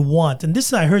necessarily want. And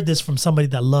this I heard this from somebody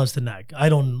that loves to nag.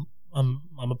 I'm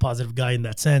a positive guy in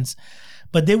that sense,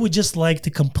 but they would just like to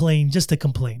complain, just to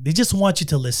complain. They just want you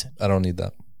to listen. I don't need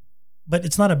that. But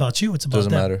it's not about you. It's about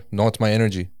Doesn't them. matter. No, it's my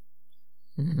energy.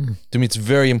 To me, it's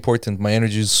very important. My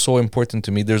energy is so important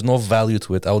to me. There's no value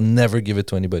to it. I'll never give it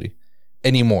to anybody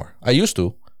anymore. I used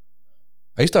to.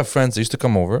 I used to have friends that used to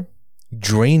come over,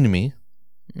 drain me,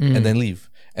 and then leave.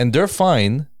 And they're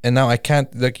fine. And now I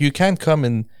can't, like, you can't come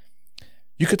and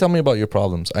you could tell me about your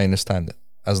problems. I understand it.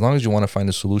 As long as you want to find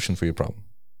a solution for your problem.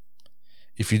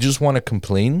 If you just want to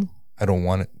complain, I don't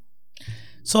want it.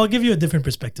 So I'll give you a different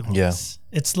perspective on Yeah. this.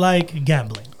 It's like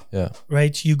gambling, Yeah.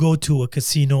 right? You go to a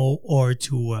casino or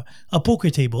to a poker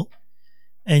table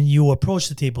and you approach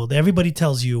the table. Everybody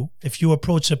tells you if you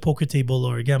approach a poker table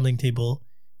or a gambling table,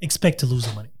 expect to lose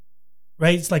the money,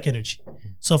 right? It's like energy.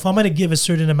 So if I'm going to give a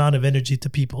certain amount of energy to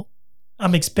people,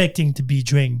 I'm expecting to be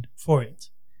drained for it,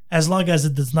 as long as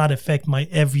it does not affect my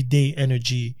everyday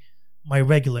energy, my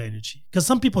regular energy. Because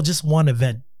some people just want to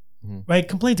vent, right?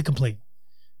 Complain to complain.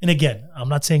 And again, I'm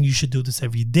not saying you should do this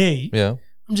every day. Yeah.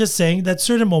 I'm just saying that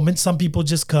certain moments, some people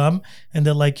just come and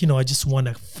they're like, I just want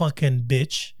to fucking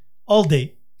bitch all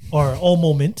day or all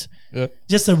moment, Yeah.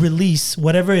 just to release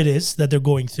whatever it is that they're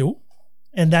going through.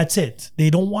 And that's it. They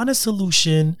don't want a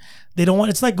solution. They don't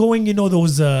want, it's like going,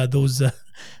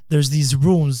 there's these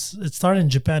rooms. It started in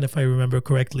Japan, if I remember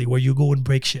correctly, where you go and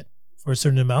break shit for a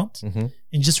certain amount and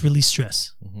just release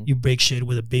stress. You break shit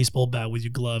with a baseball bat, with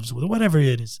your gloves, with whatever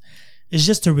it is. It's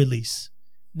just a release.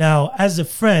 Now, as a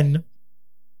friend,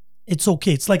 it's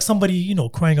okay. It's like somebody,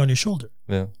 crying on your shoulder.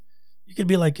 Yeah. You could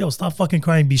be like, yo, stop fucking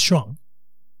crying, be strong.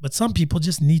 But some people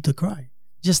just need to cry,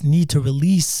 just need to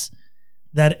release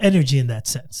that energy in that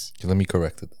sense. Okay, let me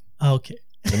correct it. Okay.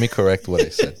 Let me correct what I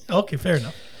said. Okay, fair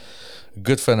enough. A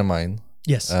good friend of mine,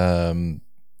 Yes.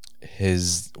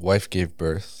 his wife gave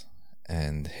birth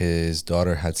and his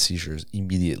daughter had seizures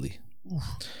immediately.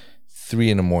 3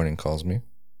 a.m. calls me.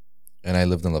 And I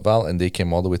lived in Laval and they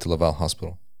came all the way to Laval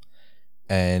Hospital.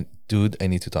 And dude, I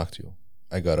need to talk to you.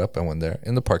 I got up, I went there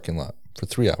in the parking lot for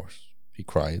 3 hours. He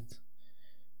cried.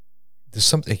 There's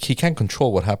something, he can't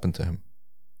control what happened to him.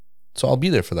 So I'll be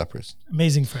there for that person.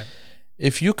 Amazing friend.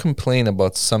 If you complain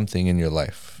about something in your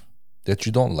life that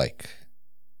you don't like,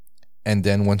 and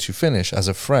then once you finish, as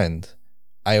a friend,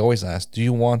 I always ask, do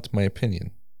you want my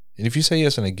opinion? And if you say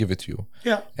yes and I give it to you,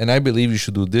 Yeah. and I believe you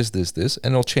should do this,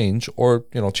 and it'll change, or,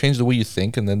 change the way you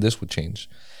think, and then this would change.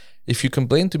 If you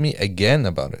complain to me again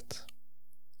about it,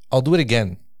 I'll do it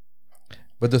again.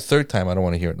 But the third time, I don't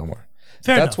want to hear it no more.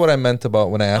 Fair That's enough. what I meant about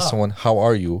when I asked someone, how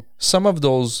are you? Some of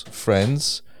those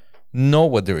friends know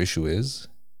what their issue is,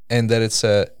 and that it's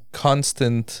a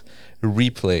constant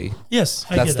replay. Yes,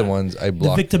 I That's get the that. ones I The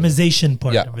block. victimization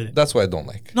part Yeah, of it. that's what I don't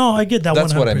like. No, I get that.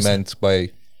 That's 100%. what I meant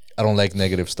by I don't like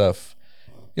negative stuff.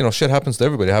 Shit happens to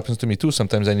everybody. It happens to me too.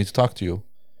 Sometimes I need to talk to you.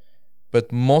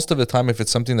 But most of the time, if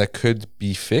it's something that could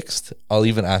be fixed, I'll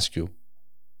even ask you,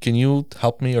 can you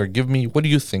help me or give me, what do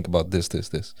you think about this?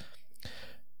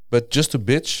 But just to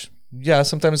bitch, yeah,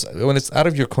 sometimes when it's out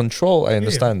of your control, I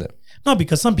understand it. No,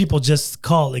 because some people just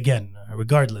call again,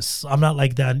 regardless. I'm not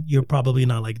like that. You're probably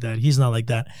not like that. He's not like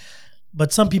that.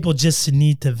 But some people just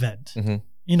need to vent.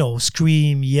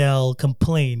 Scream, yell,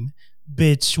 complain,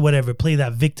 bitch, whatever. Play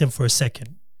that victim for a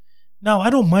second. Now, I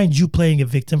don't mind you playing a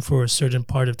victim for a certain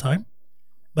part of time.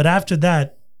 But after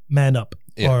that, man up.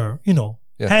 Yeah. Or,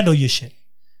 handle your shit.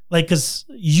 Like, because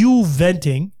you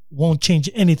venting won't change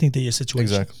anything to your situation.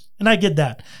 Exactly. And I get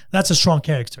that. That's a strong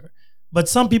character. But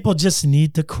some people just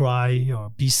need to cry or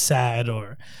be sad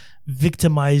or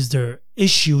victimize their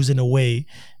issues in a way.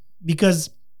 Because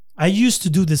I used to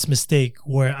do this mistake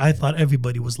where I thought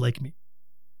everybody was like me.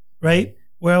 Right?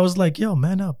 Where I was like, yo,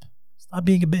 man up. Stop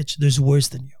being a bitch. There's worse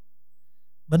than you.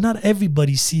 But not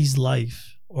everybody sees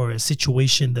life or a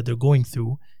situation that they're going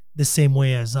through the same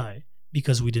way as I,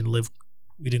 because we didn't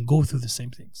go through the same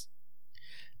things.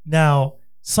 Now,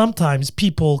 sometimes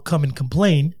people come and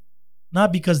complain,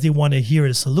 not because they want to hear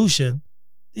a solution.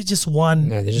 They just want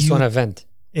They just want to vent.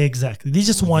 Exactly. They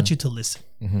just want you to listen.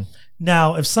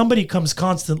 Now, if somebody comes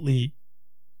constantly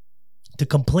to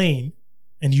complain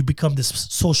and you become this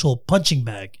social punching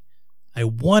bag, I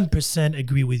 1%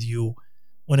 agree with you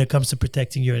when it comes to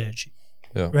protecting your energy.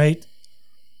 Yeah. Right?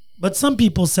 But some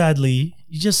people, sadly,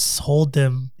 you just hold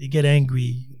them. They get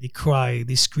angry. They cry.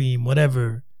 They scream,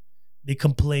 whatever. They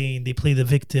complain. They play the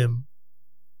victim.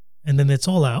 And then it's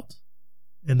all out.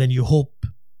 And then you hope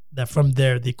that from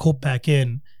there, they cope back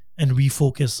in and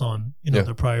refocus on, Yeah.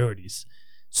 their priorities.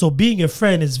 So being a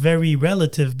friend is very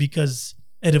relative because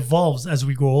it evolves as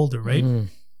we grow older, right?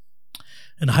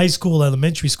 In high school,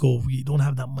 elementary school, we don't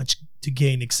have that much to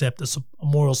gain except a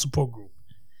moral support group.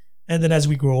 And then as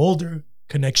we grow older,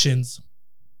 connections,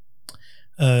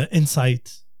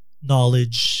 insight,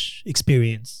 knowledge,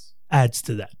 experience adds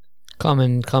to that.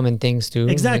 Common things too.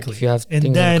 Exactly. Like if you have And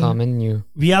things then- in common, you.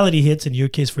 Reality hits. In your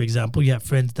case, for example, you have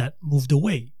friends that moved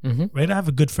away, right? I have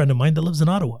a good friend of mine that lives in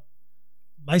Ottawa.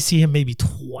 I see him maybe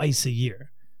twice a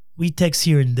year. We text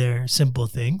here and there, simple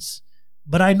things.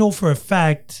 But I know for a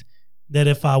fact that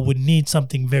if I would need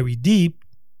something very deep,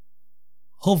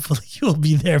 hopefully you'll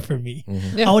be there for me.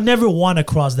 Yeah. I would never want to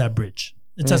cross that bridge.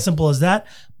 It's as simple as that.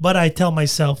 But I tell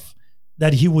myself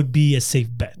that he would be a safe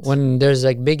bet. When there's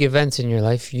like big events in your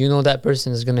life, you know that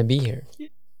person is gonna be here.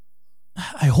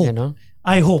 I hope. You know.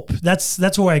 I hope. That's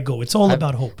where I go. It's all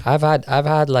about hope. I've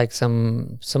had like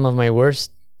some of my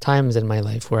worst times in my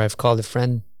life where I've called a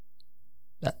friend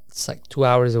that's like 2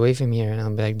 hours away from here, and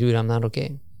I'm like, dude, I'm not okay.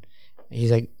 And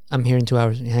he's like, I'm here in 2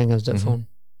 hours. And he hangs up the phone,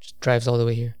 just drives all the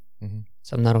way here.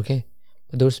 So I'm not okay.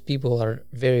 But those people are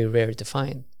very rare to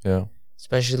find, Yeah.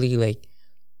 especially like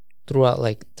throughout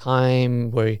like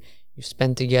time where you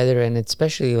spend together, and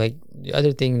especially like the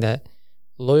other thing that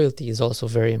loyalty is also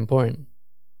very important.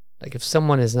 Like if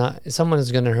someone is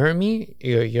gonna hurt me,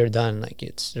 you're done. Like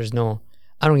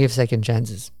I don't give second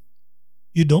chances.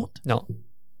 You don't? No,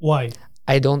 Why?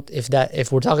 I don't.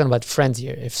 If we're talking about friends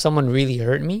here, if someone really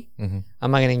hurt me, I'm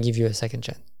not gonna give you a second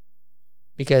chance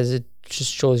because it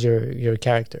just shows your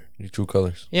character. Your true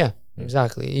colors. Yeah,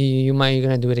 exactly. You're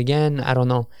gonna do it again. I don't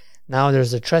know. Now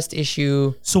there's a trust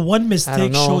issue. So one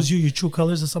mistake know. shows you your true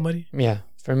colors of somebody? Yeah,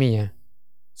 for me, yeah.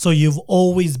 So you've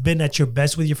always been at your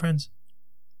best with your friends?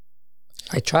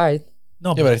 I tried.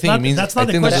 No, Yeah, but I think it means that's I not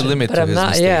the think there's a question. limit But to I'm his not.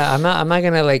 mistake. Yeah, I'm not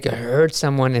gonna like hurt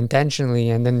someone intentionally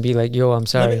and then be like, "Yo, I'm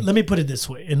sorry." Let me put it this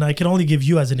way, and I can only give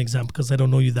you as an example because I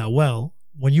don't know you that well.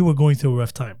 When you were going through a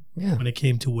rough time, Yeah. when it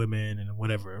came to women and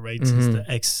whatever, right? Since the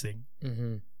ex thing,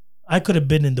 Mm-hmm. I could have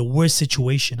been in the worst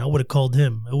situation. I would have called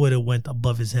him. I would have went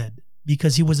above his head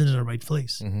because he wasn't in the right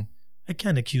place. I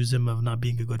can't accuse him of not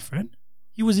being a good friend.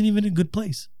 He wasn't even in a good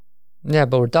place. Yeah,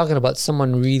 but we're talking about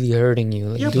someone really hurting you.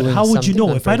 Like Yeah, but doing how would you something know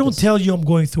on if I don't purpose. tell you I'm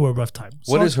going through a rough time?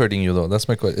 What is hurting you though? That's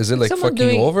my question. Is it like Someone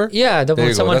fucking you over? Yeah, There when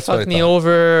you go. someone That's what I fucked me thought.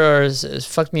 over or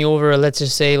fucked me over, let's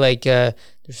just say like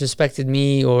disrespected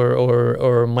me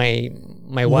or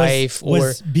my wife or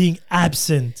was being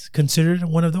absent considered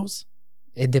one of those?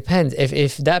 it depends.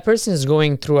 If that person is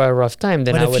going through a rough time,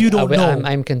 then But I if would. you don't know-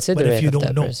 I'm considerate you of don't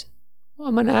that know- person. Well,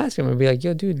 I'm gonna ask him and be like,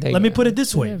 "Yo, dude, like, Let me put it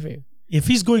this I'm way. here for you." If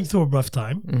he's going through a rough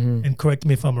time, Mhm. and correct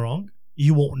me if I'm wrong,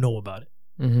 you won't know about it,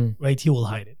 Mhm. right? He will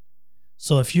hide it.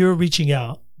 So if you're reaching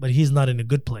out, but he's not in a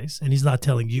good place and he's not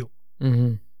telling you,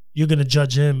 Mhm. you're going to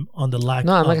judge him on the lack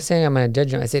No, I'm of. not saying I'm gonna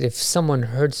judge him. I said if someone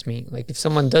hurts me, like if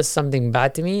someone does something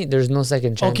bad to me, there's no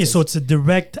second chance. Okay, so it's a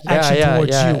direct action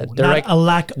towards you, direct- not a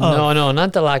lack of. No,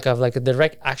 not the lack of, like a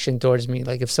direct action towards me.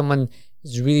 Like if someone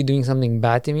is really doing something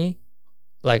bad to me,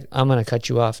 like I'm gonna cut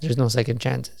you off. There's no second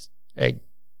chances. Like,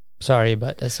 sorry,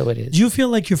 but that's how it is. Do you feel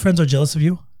like your friends are jealous of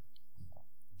you?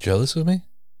 Jealous of me?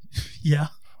 Yeah.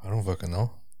 I don't fucking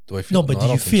know. Do I feel? No, but I do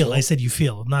you don't think feel? so. I said you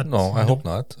feel, not. No, I hope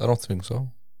not. I don't think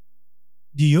so.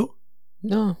 Do you?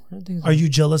 No, I don't think so. Are you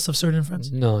jealous of certain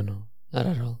friends? No, not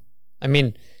at all. I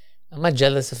mean, I'm not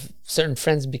jealous of certain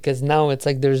friends because now it's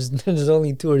like there's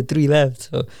only 2 or 3 left.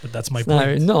 So But that's my it's not,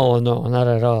 point. no, not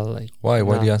at all. Like, Why?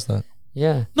 Why do you Nah. ask that?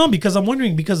 yeah, No, because I'm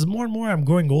wondering, because more and more I'm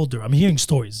growing older. I'm hearing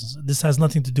stories. This has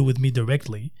nothing to do with me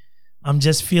directly. I'm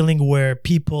just feeling where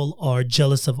people are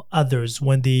jealous of others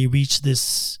when they reach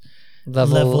this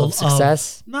level of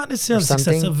success. not necessarily or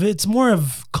success. something. Of it's more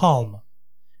of calm,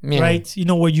 Yeah. right? You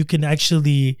know, where you can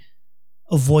actually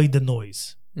avoid the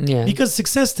noise. Yeah. Because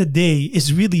success today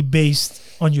is really based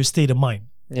on your state of mind,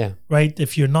 Yeah. right?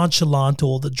 If you're nonchalant to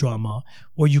all the drama,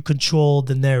 or you control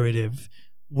the narrative,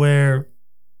 where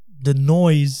the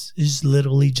noise is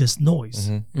literally just noise.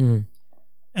 Mm.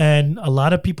 And a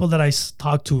lot of people that I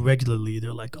talk to regularly,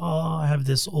 they're like, oh, I have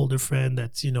this older friend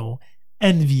that's,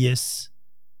 envious.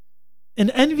 And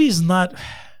envy is not,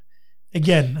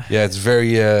 again, Yeah, it's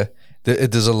very.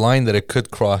 There's a line that it could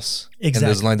cross, and there's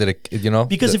Exactly. a line that it.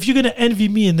 because if you're going to envy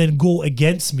me and then go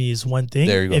against me is one thing.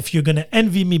 There you go. If you're going to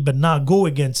envy me but not go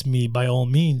against me, by all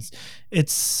means,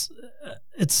 it's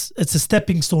a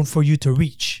stepping stone for you to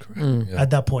reach Yeah. at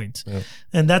that point. Yeah.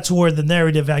 And that's where the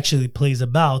narrative actually plays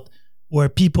about, where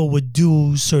people would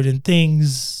do certain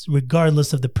things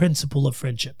regardless of the principle of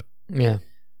friendship. Yeah.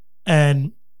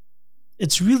 And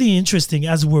it's really interesting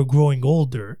as we're growing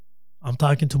older. I'm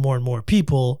talking to more and more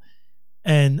people.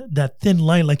 And that thin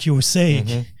line, like you were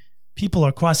saying, people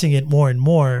are crossing it more and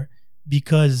more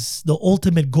because the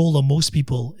ultimate goal of most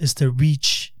people is to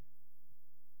reach,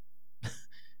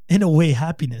 in a way,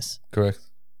 happiness. Correct.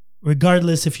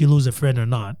 Regardless if you lose a friend or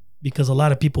not. Because a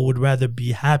lot of people would rather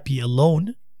be happy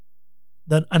alone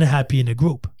than unhappy in a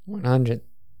group. 100.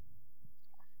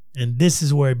 And this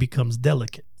is where it becomes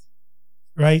delicate.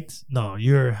 Right? No,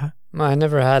 you're... No, I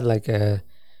never had like a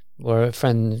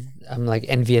friend. I'm like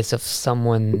envious of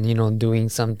someone, you know, doing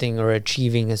something or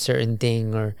achieving a certain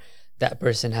thing, or that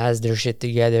person has their shit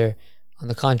together. On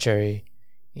the contrary,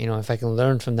 you know, if I can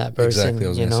learn from that person, Exactly, I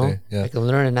was you gonna know, say, yeah. I can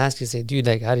learn and ask you, say, dude,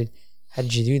 like, how did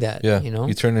you do that? Yeah. You know,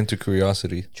 You turn into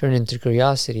curiosity. turn into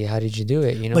curiosity. How did you do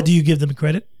it? You know, But do you give them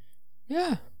credit?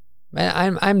 yeah,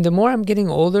 man. I'm the more I'm getting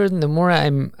older, the more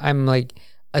I'm like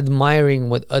admiring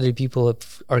what other people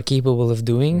are capable of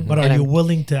doing. But And are you I'm-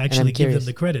 willing to actually give them curious.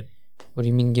 the credit? What do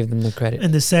you mean give them the credit?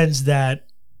 In the sense that,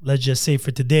 let's just say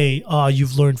for today,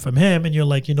 you've learned from him, and you're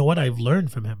like, you know what, I've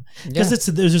learned from him. Because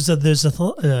Yeah. there's a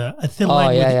thin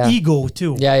line yeah, with yeah. ego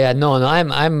too. Yeah, no, I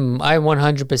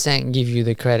 100% give you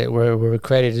the credit where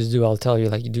credit is due. I'll tell you,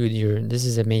 like, dude, this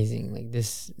is amazing. Like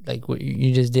this, like what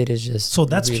you just did is just So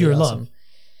that's really pure awesome. love.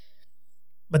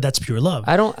 But that's pure love.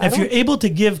 I don't. If you're able to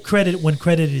give credit when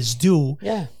credit is due,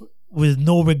 Yeah, with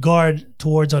no regard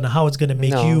towards on how it's going to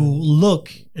make No. you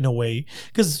look in a way,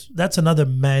 because that's another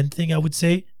man thing, I would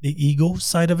say, the ego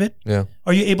side of it. Yeah.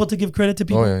 Are you able to give credit to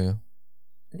people? Oh yeah, yeah.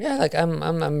 yeah. Like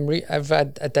I've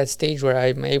had at that stage where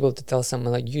I'm able to tell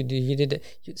someone like you did it.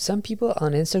 Some people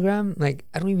on Instagram, like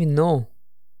I don't even know.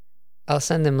 I'll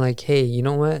send them like, hey, you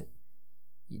know what?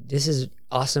 This is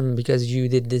awesome because you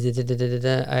did this.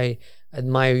 I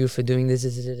admire you for doing this.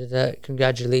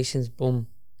 Congratulations, boom.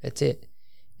 That's it.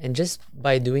 And just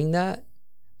by doing that,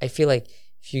 I feel like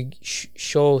if you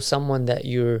show someone that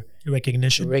you're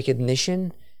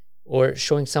recognition, or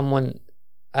showing someone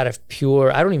out of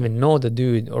pure, I don't even know the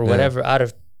dude or whatever, out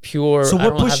of pure. So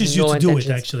what pushes you to do it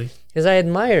actually? Because I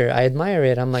admire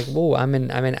it. I'm like, whoa, I'm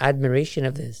in admiration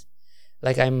of this.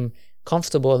 Like I'm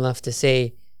comfortable enough to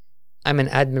say, I'm in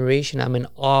admiration. I'm in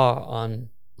awe on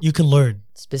You can learn.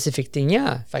 specific thing.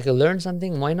 Yeah, if I could learn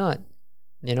something, why not?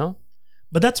 You know.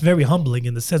 But that's very humbling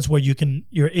in the sense where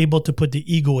you're able to put the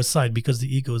ego aside, because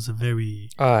the ego is a very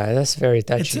That's very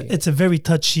touchy. it's a very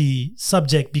touchy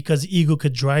subject, because ego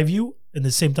could drive you, and at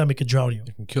the same time it could drown you.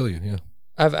 It can kill you. Yeah.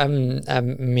 I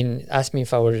mean, ask me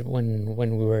if I were when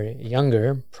we were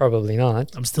younger. Probably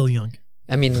not. I'm still young.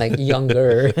 I mean, like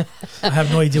younger, I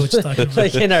have no idea what you're talking about.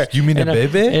 like in our. You mean in a our-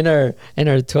 baby? In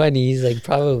our 20s, like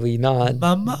probably not.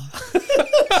 Mama.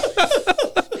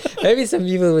 Maybe some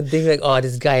people would think like, oh,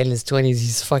 this guy in his 20s,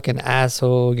 he's fucking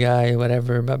asshole guy,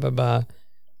 whatever, blah blah blah.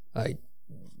 Like,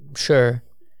 sure.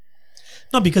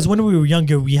 No, because when we were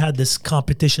younger, we had this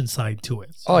competition side to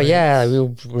it. Oh yeah, we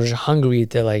were hungry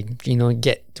to like, you know,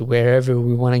 get to wherever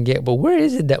we want to get. But where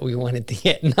is it that we wanted to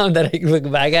get? Now that I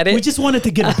look back at it, We just wanted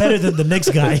to get better than the next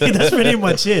guy. That's pretty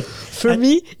much it. for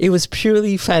me, it was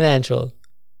purely financial.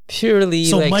 Purely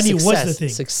So like money was success, the thing.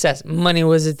 Success. Money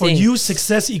was the For thing. you,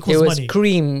 success it equals was money.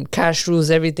 cream, cash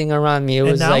rules everything around me. It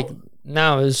was now? like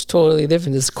now it's totally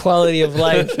different. This quality of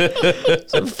life.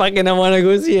 So fucking I want to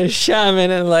go see a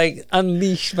shaman and like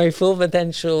unleash my full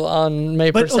potential on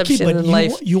my But okay, perception but in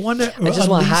life. you want to. I just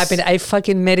want happiness. I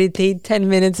fucking meditate 10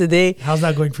 minutes a day. How's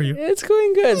that going for you? It's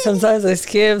going good. Sometimes I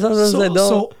skip, sometimes I don't.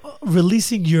 So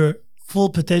releasing your full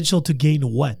potential to gain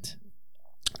what?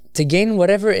 To gain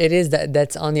whatever it is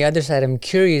that's on the other side, I'm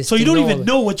curious. So you don't even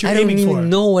know what you're I don't aiming even for.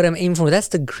 know what I'm aiming for. That's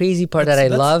the crazy part that I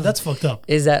love. That's fucked up.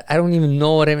 Is that I don't even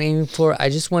know what I'm aiming for. I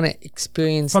just want to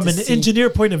experience. From to an see. engineer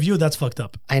point of view, that's fucked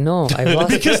up. I know. I lost.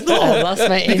 Because I lost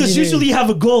my because engineering. usually you have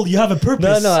a goal, you have a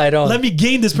purpose. No, I don't. Let me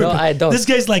gain this No, purpose. I don't. This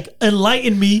guy's like,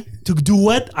 enlighten me to do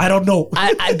what? I don't know.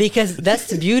 Because that's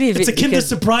the beauty of It's it. a Kinder because-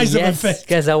 Surprise of effect.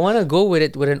 Because I want to go with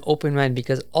it with an open mind.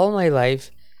 Because all my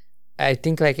life, I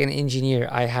think like an engineer.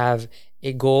 I have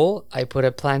a goal, I put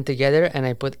a plan together, and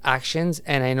I put actions,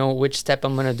 and I know which step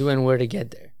I'm gonna do and where to get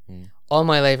there. All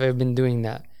my life, I've been doing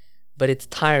that, but it's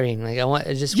tiring. Like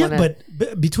I just Yeah, want to.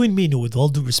 but between me and you, with all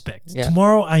due respect, Yeah.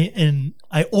 tomorrow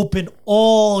I open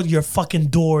all your fucking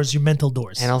doors, your mental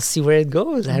doors. And I'll see where it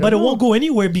goes. I But it don't won't know. go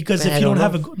anywhere, because But if I you don't don't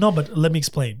have a know. no. But let me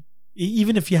explain.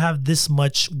 Even if you have this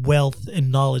much wealth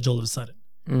and knowledge, all of a sudden,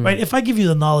 right? If I give you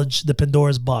the knowledge, the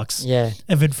Pandora's box Yeah.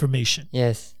 of information,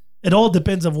 Yes. it all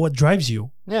depends on what drives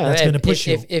you. Yeah, that's going to push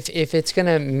you. If it's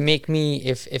gonna make me,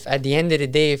 if at the end of the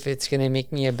day, if it's gonna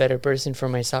make me a better person for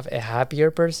myself, a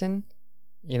happier person,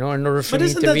 you know, in order for But me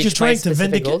isn't to that reach you're my trying to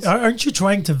specific vindicate? goals. Aren't you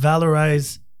trying to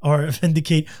valorize or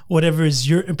vindicate whatever is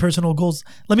your personal goals.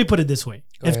 Let me put it this way: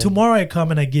 if ahead. tomorrow I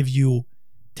come and I give you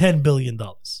 $10 billion,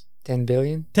 10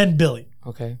 billion? 10 billion,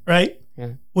 Okay. right?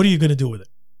 Yeah. What are you gonna do with it?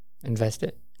 Invest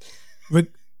it.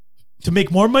 To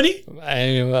make more money?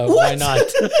 Why What? not?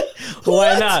 Why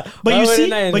What? not? But Why you wouldn't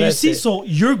see, I but you invest see, it? so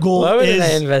your goal Why wouldn't I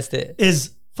is invest it?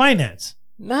 finance.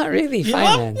 Not really You know,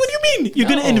 finance. what do you mean? You're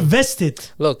gonna No. invest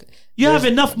it. Look, You have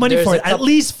there's- enough money there's for a it. At couple-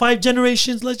 least 5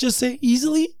 generations, let's just say,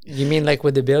 easily. You mean like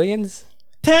with the billions?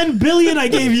 10 billion I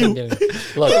gave you. Look,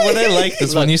 What I liked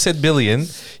is when you said billion,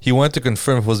 he wanted to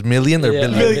confirm if it was million or Yeah,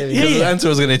 billion. billion. Because Yeah, the yeah. answer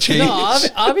was going to change. no,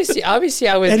 obviously,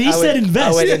 I would. And he I would, said invest.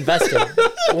 I would invest it.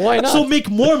 Why not? So make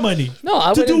more money. no,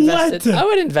 I to would do invest what? it. I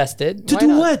would invest it. To Why do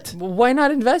not? what? Why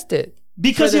not invest it?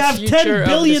 Because For you the have future $10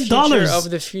 billion. of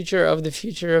the future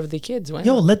of the kids. Why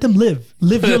Yo, not? let them live.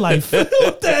 Live your life.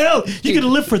 What the hell? You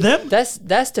gonna live for them?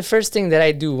 That's the first thing that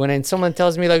I do when someone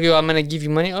tells me like, "Yo, I'm gonna give you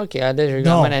money." Okay, there you go.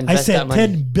 No, I'm gonna I invest said that money.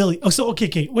 10 billion. Oh, so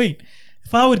okay, wait.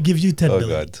 If I would give you 10 Oh,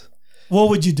 billion, God. what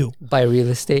would you do? Buy real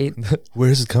estate. Where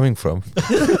is it coming from?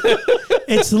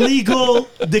 It's legal,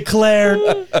 declared,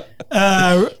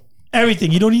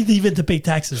 everything. You don't need even to pay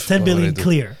taxes. 10 What would I billion do?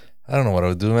 clear. I don't know what I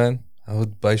would do, man. I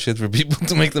would buy shit for people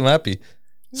to make them happy.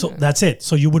 So that's it.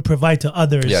 So you would provide to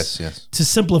others Yes. to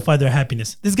simplify their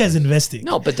happiness. This guy's investing.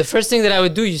 No, but the first thing that I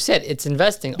would do, you said it's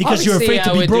investing. Because you're Obviously, afraid to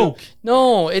I be would do- broke.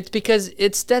 No, it's because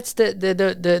that's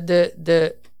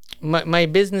the my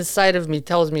business side of me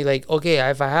tells me like, okay,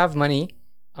 if I have money,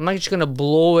 I'm not just gonna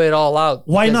blow it all out.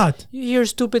 Why Because not? You hear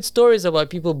stupid stories about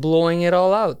people blowing it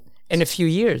all out in a few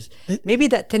years. Maybe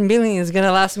that 10 billion is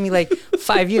gonna last me like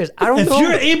 5 years. I don't If know.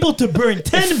 you're able to burn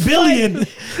 10 billion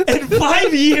in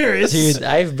 5 years, Dude,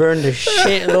 I've burned a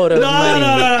shitload of money.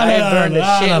 I've burned a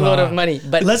shitload of money.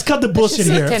 But let's cut the bullshit just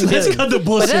say here. 10 Let's billion. cut the But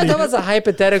bullshit that here. was a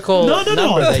hypothetical. No,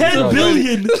 number that you 10 threw.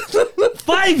 billion.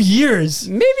 5 years.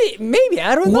 Maybe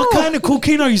I don't know. What kind of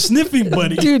cocaine are you sniffing,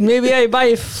 buddy? Dude, maybe I buy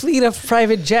a fleet of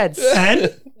private jets.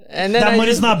 And And then that I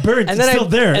money's just- not burnt. And It's then still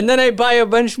there. And then I buy a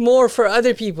bunch more for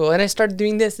other people, and I start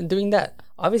doing this and doing that.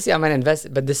 Obviously, I'm gonna invest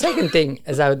it. But the second thing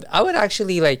is, I would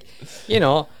actually like,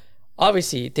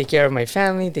 obviously take care of my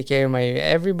family, take care of my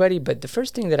everybody. But the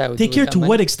first thing that I would take do care with to that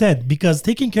what money- extent? Because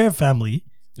taking care of family,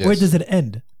 where Yes. does it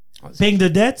end? Paying their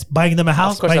debts, buying them a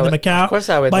house, course buying I them a would- car, of course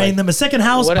I would, buying like- them a second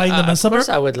house, What- buying them a of summer. course,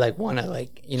 I would like want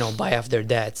to buy off their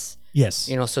debts. Yes.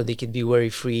 So they could be worry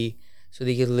free, so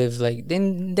they could live like.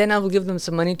 Then I will give them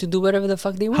some money to do whatever the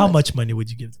fuck they want. How much money would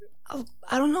you give them?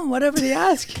 I don't know. Whatever they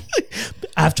ask.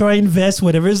 After I invest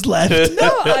whatever is left.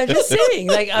 No, I'm just saying.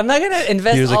 Like, I'm not gonna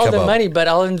invest Here's a all the kebab. money, but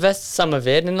I'll invest some of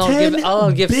it, and I'll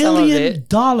 $10 give some of it.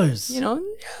 billion.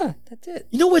 Yeah, that's it.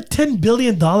 You know what $10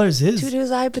 billion is? Dude, it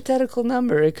was a hypothetical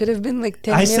number. It could have been like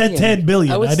 10 I said million. 10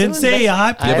 billion. would I didn't still say invest- a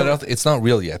hype. Yeah, I- but I don't- it's not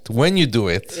real yet. When you do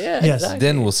it, Yeah, Yes. exactly.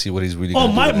 then we'll see what he's really Oh,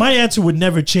 going to do. my answer would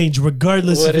never change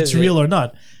regardless What if it's is it? real or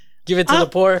not. Give it to Ah. the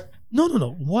poor. No.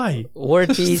 Why?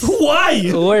 Word peace. Why?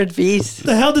 Word peace.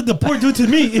 The hell did the poor do to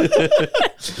me?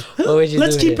 What would you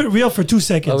Let's do keep with it real for 2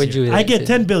 seconds. What would here. you do I with get it?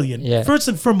 10 billion. Yeah. First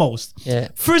and foremost. Yeah.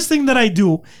 First thing that I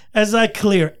do is I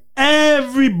clear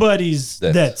everybody's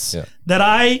Debts, debts yeah. that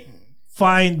I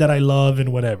find that I love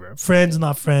and whatever. Friends,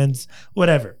 not friends,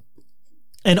 whatever.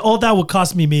 And all that would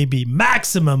cost me maybe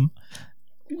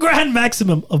grand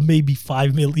maximum of maybe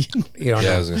 5 million. You don't Yeah, I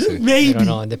know. was going to say. I Maybe. don't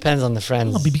know. It depends on the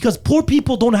friends. Because poor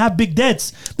people don't have big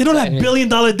dets. They don't have mean- $1 billion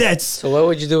debts. So what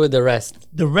would you do with the rest?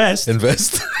 The rest.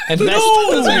 Invest. Invest. That's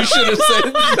what you should have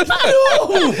said.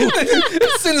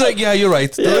 Seems like, yeah, you're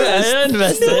right. The rest. Yeah,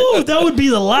 invest No, it. that would be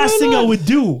the last thing I would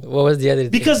do. What was the other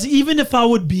thing? Because even if I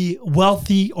would be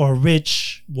wealthy or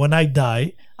rich when I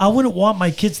die, I wouldn't want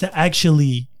my kids to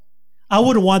I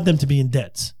wouldn't want them to be in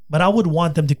debts. But I would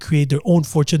want them to create their own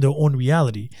fortune, their own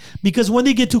reality. Because when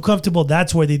they get too comfortable,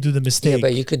 that's where they do the Yeah, mistake.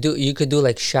 but you could do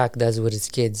like Shaq does with his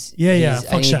kids. Yeah, He's-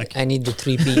 fuck Shaq. I need the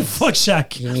 3 P's. Fuck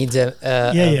Shaq. He needs a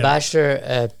Yeah. bachelor,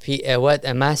 a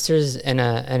master's, and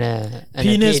a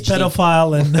Penis, PhD.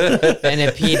 pedophile, and and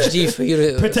a PhD for you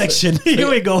to protection. Here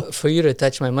we go. for you to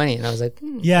touch my money. And I was like,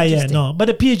 Yeah, interesting. no. But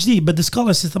a PhD, but the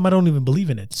scholar system, I don't even believe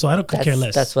in it. So I don't could care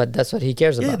less. That's what he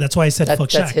cares about. Yeah, that's why I said fuck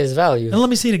That's Shaq. his value. And let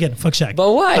me say it again, fuck Shaq.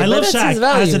 But why? I But love that's Shaq his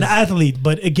as an values. athlete,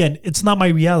 but again, it's not my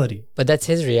reality. But that's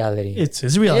his reality. It's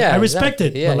his reality. Yeah, I respect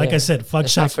exactly. it. Yeah, but like yeah. I said, fuck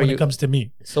It's not Shaq for when you. it comes to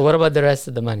me. So what about the rest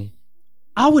of the money?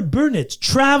 I would burn it.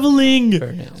 Traveling,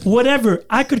 it. whatever.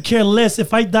 I could care less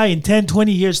if I die in 10,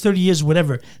 20 years, 30 years,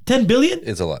 whatever. 10 billion?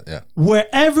 It's a lot, yeah.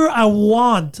 Wherever I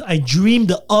want, I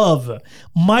dreamed of.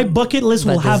 My bucket list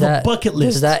will But have a bucket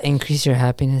list. Does that increase your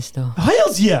happiness though?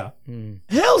 Hells yeah.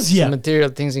 Hells yeah. Material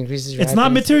things increases your It's not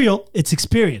happiness. material, it's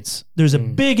experience. There's a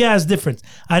big ass difference.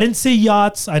 I didn't say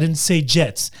yachts, I didn't say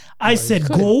jets. I said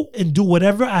go and do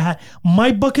whatever I had.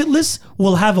 My bucket list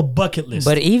will have a bucket list.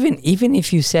 But even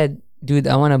if you said, dude,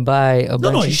 I want to buy a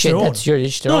bunch of each shit, their own. that's your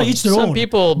each their own. Each their Some own.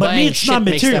 people But buying shit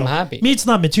makes them happy. Me, it's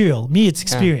not material. Me, it's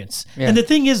experience. Yeah. And the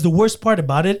thing is, the worst part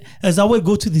about it is I would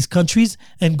go to these countries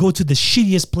and go to the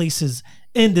shittiest places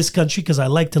in this country because I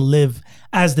like to live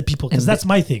as the people because that's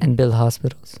my thing. And build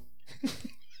hospitals.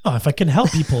 Oh, if I can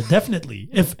help people, definitely.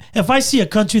 If I see a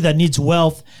country that needs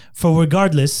wealth for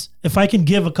regardless, if I can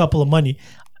give a couple of money,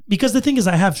 because the thing is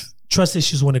I have trust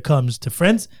issues when it comes to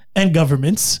friends and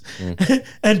governments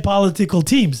and political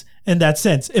teams in that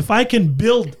sense. If I can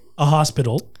build a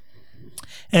hospital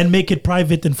and make it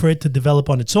private and for it to develop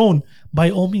on its own, by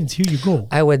all means, here you go.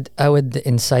 I would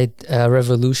incite a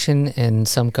revolution in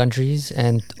some countries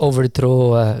and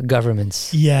overthrow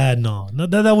governments. Yeah, no,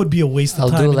 that would be a waste of I'll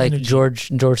time. do and like energy.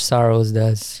 George Soros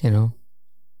does. You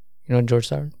know George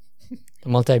Soros, the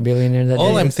multi-billionaire. That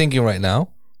All is. I'm thinking right now,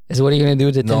 Is what are you gonna do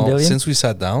with the 10 no, billion? since we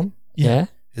sat down, Yeah.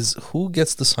 is who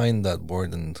gets to sign that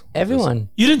board and Everyone.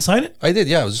 You didn't sign it? I did,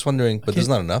 yeah. I was just wondering, but there's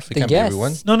not enough. It The can't guests. be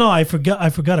everyone. No, I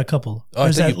forgot a couple. Oh, I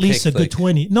There's thought at you least a picked, good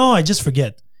like- 20. No, I just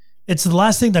forget. It's the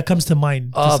last thing that comes to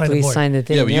mind. To Oh, sign the please board. sign the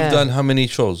thing. Yeah, but you've done how many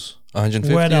shows?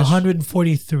 150? We're at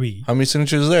 143. How many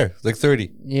signatures is there? Like 30.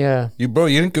 Yeah. You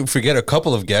didn't forget a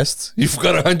couple of guests. You've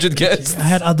got 100 guests. I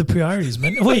had other priorities,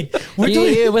 man. Wait, we're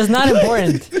doing. It was not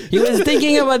important. He was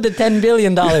thinking about the $10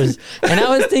 billion. And I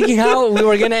was thinking how we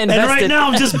were going to invest And right it. now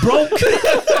I'm just broke.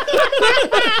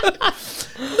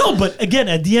 No, but again,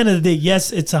 at the end of the day,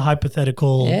 yes, it's a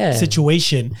hypothetical Yeah.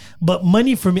 situation. But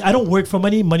money for me, I don't work for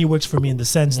money. Money works for me in the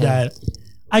sense that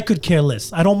I could care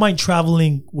less. I don't mind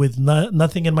traveling with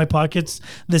nothing in my pockets.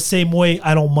 The same way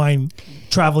I don't mind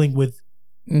traveling with.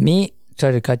 Me,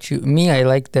 sorry to cut you. Me, I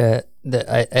like I get No,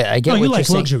 what you you're like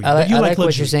saying. luxury, I but you like like what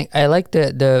luxury. you're saying. I like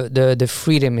the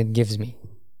freedom it gives me.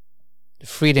 The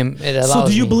freedom it allows So,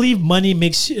 do you me. believe money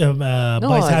makes No,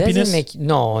 buys it happiness? doesn't make.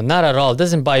 No, not at all. It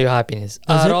doesn't buy you happiness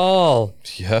Does at it? all.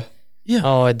 Yeah. Yeah.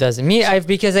 Oh, it doesn't.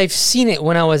 Because I've seen it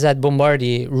when I was at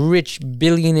Bombardier. Rich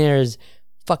billionaires,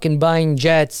 fucking buying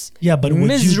jets. Yeah, but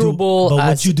miserable. would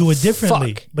as you do it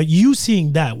differently? fuck. But you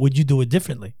seeing that, would you do it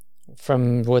differently?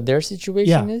 From what their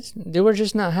situation Yeah. is, they were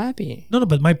just not happy. No,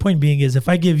 but my point being is, if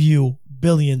I give you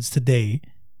billions today,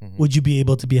 would you be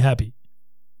able to be happy?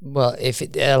 Well, if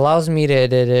it allows me to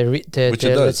Which it let's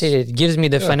does. say it gives me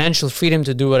the financial freedom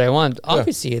to do what I want,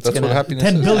 obviously it's That's gonna what happiness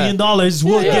 $10 is. billion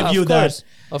will Yeah, give you of that. course.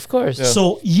 Of course. Yeah.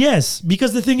 So yes,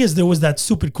 because the thing is, there was that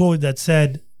stupid quote that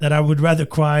said that I would rather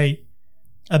cry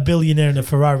a billionaire in a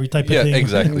Ferrari type of Yeah, thing.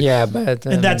 exactly. Yeah, but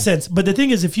In that sense. But the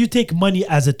thing is, if you take money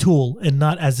as a tool and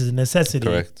not as a necessity,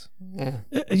 Correct.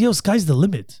 Sky's the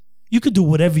limit. You could do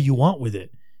whatever you want with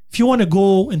it. If you want to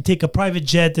go and take a private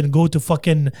jet and go to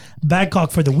fucking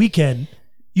Bangkok for the weekend,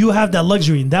 you have that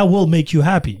luxury and that will make you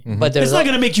happy. But there's It's not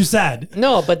going to make you sad.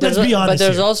 no, but there's Let's be honest but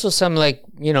there's here. also some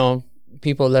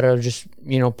people that are just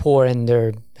poor and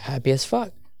they're happy as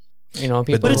fuck. People.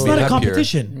 But it's Be not a happier.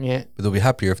 competition. Yeah. But they'll be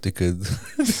happier if they could.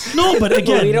 No, but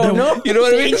again, We don't know. You know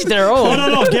what I mean? Each their Oh, own.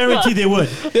 no, guarantee they would.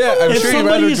 Yeah, I'm If sure you'd somebody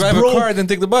rather is drive broke- a car than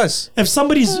take the bus. If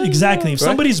somebody's exactly, if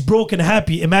somebody's broke and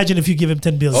happy, imagine if you give him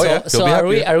 10 billion. Oh, yeah. So He'll be are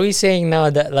we happier. are we saying now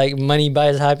that like money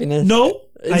buys happiness? No,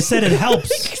 I said it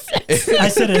helps. I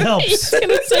said it helps. I'm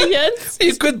gonna say yes.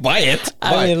 You could buy it.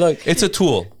 I mean, look. It's a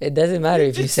tool. It doesn't matter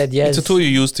if you said yes. It's a tool you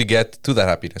use to get to that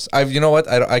happiness. You know what?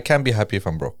 I can't be happy if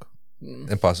I'm broke.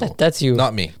 Impossible. That's you.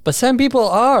 Not me. But some people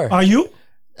are. Are you?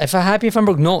 If I'm happy if I'm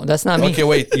broke, no, that's not me. Okay,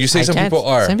 wait. You say I some can't- people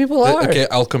are. some people are. Okay,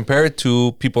 I'll compare it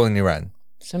to people in Iran.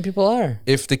 Some people are.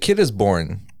 If the kid is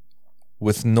born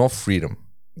with no freedom,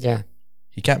 Yeah,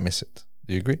 he can't miss it.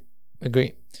 Do you agree?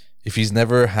 agree. If he's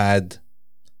never had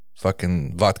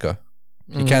fucking vodka,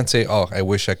 he can't say, "Oh, I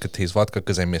wish I could taste vodka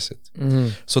because I miss it."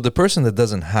 So the person that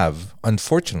doesn't have,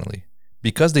 unfortunately,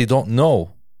 because they don't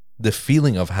know the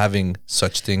feeling of having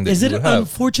such thing that Is you it would have,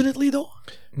 unfortunately though?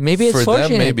 Maybe it's for fortunate.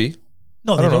 them maybe.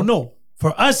 No, they don't don't know.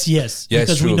 For us, yes, Yeah, because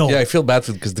it's true. we know. Yeah, I feel bad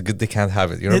for because they can't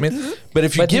have it. You know what I mean? But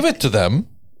if you But give it to them,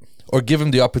 or give them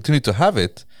the opportunity to have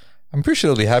it, I'm pretty sure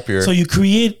they'll be happier. So you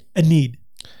create a need.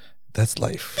 That's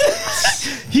life.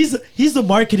 He's the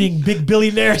marketing big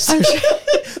billionaires.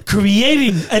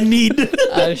 creating a need.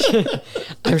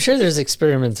 I'm sure there's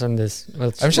experiments on this.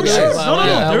 I'm sure there there is. is. No, no,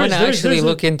 I there want is, to there is, actually there's a-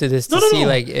 look into this to No. see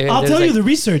like. If I'll there's, tell you like- the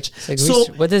research. like So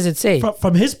what does it say?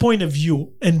 from his point of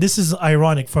view, and this is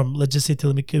ironic from, let's just say,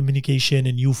 telecommunication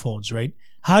and new phones, right?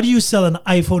 How do you sell an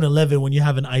iPhone 11 when you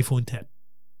have an iPhone 10?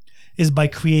 Is by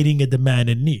creating a demand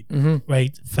and need,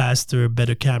 right? Faster,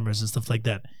 better cameras and stuff like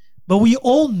that. But we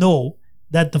all know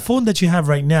that the phone that you have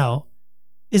right now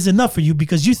is enough for you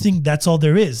because you think that's all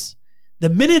there is. The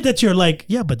minute that you're like,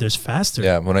 yeah, but there's faster.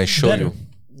 Yeah, when I show Better. you,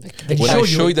 The when show I you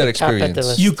show you that the experience,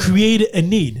 capitalist. You create a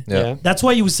need. yeah. That's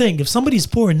why he was saying if somebody's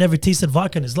poor and never tasted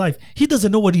vodka in his life, he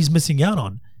doesn't know what he's missing out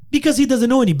on because he doesn't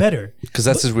know any better. Because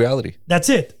that's his reality. That's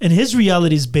it. And his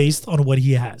reality is based on what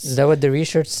he Is has. that what the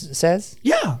research says?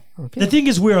 Yeah. The thing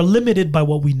is, we are limited by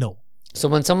what we know. So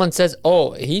when someone says,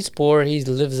 "Oh, he's poor, he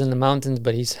lives in the mountains,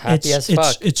 but he's happy as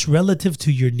fuck," It's relative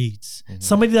to your needs.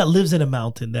 Somebody that lives in a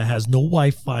mountain that has no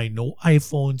Wi-Fi, no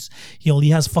iPhones, he only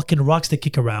has fucking rocks to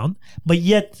kick around, but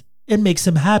yet it makes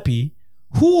him happy.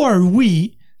 Who are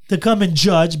we to come and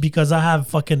judge because I have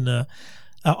fucking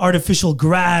artificial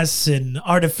grass and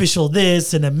artificial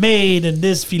this and a maid and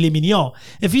this filet mignon?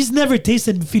 If he's never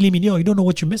tasted filet mignon, you don't know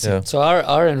what you're missing. Yeah. so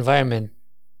our environment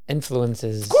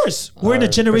influences. Of course, we're in a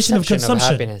our generation of perception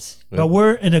consumption. happiness. But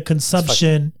we're in a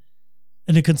consumption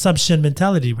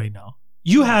mentality right now.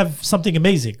 You have something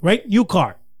amazing, right? New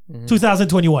car,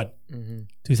 2021,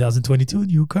 2022,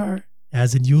 new car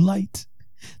has a new light.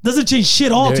 Doesn't change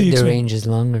shit all to you. The range is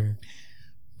longer.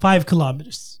 5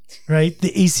 kilometers, right?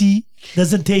 The AC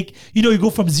doesn't take. You go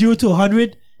from 0 to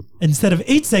 100 instead of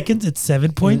 8 seconds. It's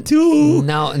 7.2.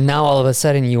 Now all of a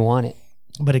sudden you want it.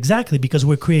 But exactly because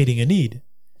we're creating a need.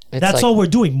 It's That's like, all we're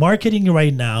doing. Marketing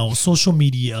right now, social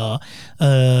media,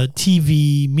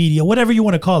 TV, media, whatever you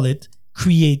want to call it,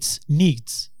 creates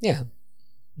needs. Yeah.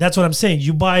 That's what I'm saying.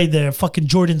 You buy the fucking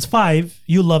Jordans 5,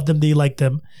 you love them, they like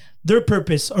them. Their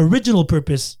purpose, original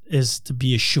purpose, is to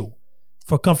be a shoe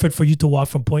for comfort for you to walk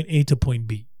from point A to point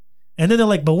B. And then they're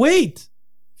like, but wait,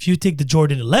 if you take the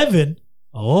Jordan 11,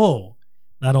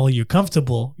 not only you're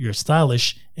comfortable, you're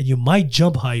stylish, and you might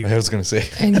jump higher. I was gonna say.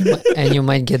 and you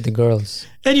might get the girls.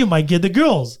 And you might get the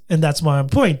girls. And that's my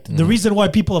point. The reason why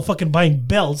people are fucking buying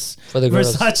belts, For the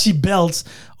girls. Versace belts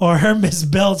or Hermes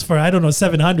belts for, I don't know,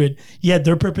 700, yet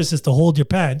their purpose is to hold your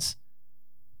pants.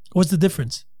 What's the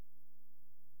difference?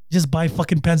 Just buy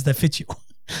fucking pants that fit you.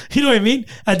 You know what I mean?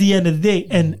 At the end of the day.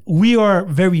 And we are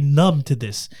very numb to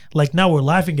this. Like now we're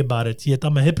laughing about it, yet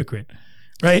I'm a hypocrite.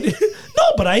 Right?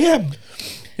 No, but I am.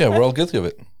 Yeah, we're all guilty of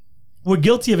it. We're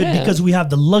guilty of it Yeah. because we have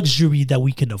the luxury that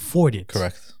we can afford it.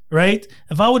 Correct. Right?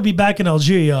 If I would be back in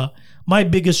Algeria, my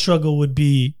biggest struggle would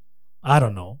be, I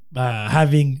don't know,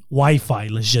 having Wi-Fi,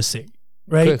 let's just say.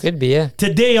 Right? Could be, yeah.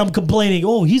 Today I'm complaining,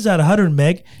 he's at 100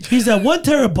 meg. He's at 1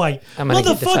 terabyte. I'm gonna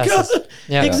get the fastest.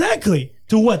 Yeah. Exactly.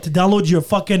 To what? To download your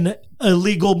fucking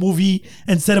illegal movie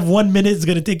instead of 1 minute, it's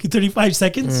going to take you 35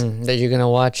 seconds? That you're gonna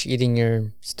watch eating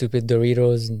your stupid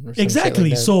Doritos or some shit Exactly.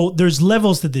 like that. So there's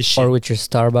levels to this shit. or with your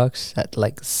Starbucks at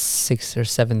like $6 or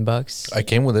 $7. I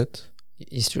came with it.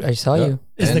 I saw Yeah. you.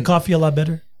 Is the And- coffee a lot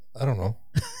better? I don't know.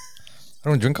 I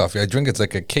don't drink coffee. I drink it's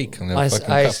like a cake in a I, fucking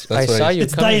I, cup. I saw you.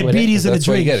 It's coming with it. diabetes in a That's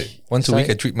why I drink. get it. Once a week,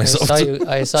 I treat myself. I saw to- you.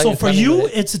 I saw So you for coming you,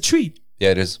 with it. it's a treat. Yeah,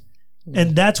 it is.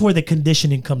 And that's where the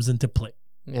conditioning comes into play.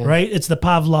 Yeah. Right? It's the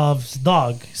Pavlov's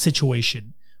dog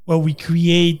situation where we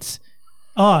create,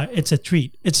 it's a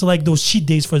treat. It's like those cheat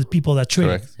days for the people that train.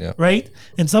 Correct, yeah. Right?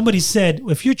 And somebody said,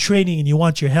 if you're training and you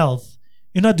want your health,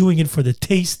 you're not doing it for the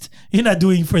taste. You're not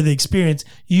doing it for the experience.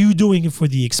 You're doing it for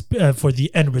the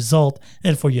end result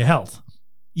and for your health.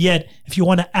 Yet, if you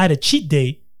want to add a cheat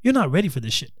day, you're not ready for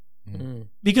this shit.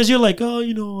 Because you're like,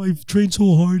 I've trained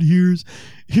so hard.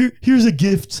 Here's a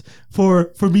gift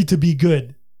for me to be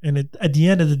good. And at the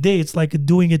end of the day, it's like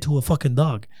doing it to a fucking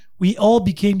dog. We all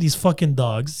became these fucking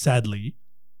dogs, sadly,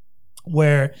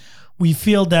 where we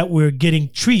feel that we're getting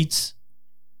treats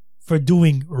for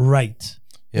doing right.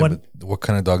 Yeah, When- but what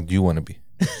kind of dog do you want to be?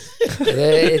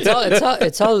 It's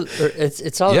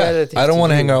all Yeah, relative. I don't to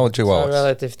want to you. hang out with It's all chihuahuas.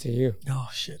 relative to you. Oh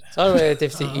shit! It's all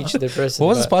relative to each of the person. What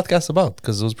was this but podcast about?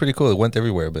 Because it was pretty cool. It went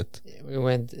everywhere a bit. We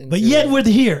went. But into- yet we're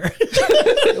here.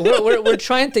 we're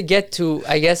trying to get to,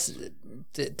 I guess,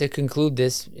 to conclude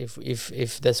this.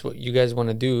 If that's what you guys want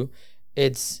to do,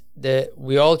 it's that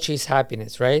we all chase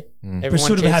happiness, right? Everyone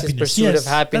Pursuit of chases happiness. pursuit Yes, of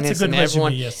happiness, that's a good and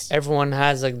everyone resume, yes. everyone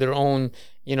has like their own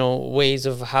ways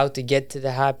of how to get to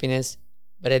the happiness.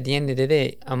 But at the end of the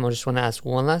day, just want to ask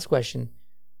one last question: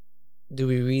 do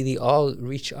we really all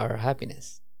reach our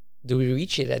happiness? do we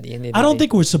reach it at the end of the I don't day?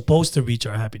 think we're supposed to reach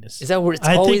our happiness. Is that where it's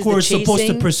I always think we're the supposed to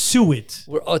chasing? pursue it.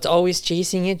 It's always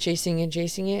chasing it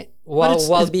But while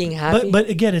it's- being happy. But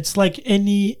again, it's like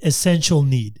any essential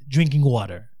need, drinking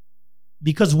water.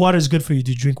 Because water is good for you.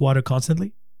 Do you drink water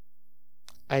constantly?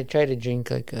 I try to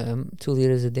drink like 2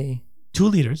 liters a day. 2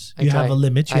 liters. I You have try. a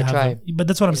limit. You I have try. but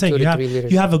that's what I'm 2 saying. to You have 3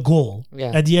 liters. you have a goal.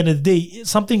 Yeah. At the end of the day,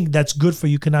 something that's good for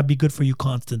you cannot be good for you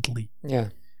constantly. Yeah.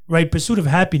 Right? Pursuit of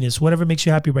happiness, whatever makes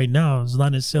you happy right now is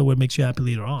not necessarily what makes you happy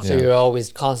later on. So you're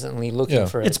always constantly looking Yeah.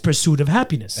 for it. It's pursuit of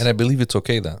happiness. And I believe it's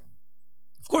okay that.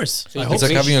 of course. So you I can hope It's like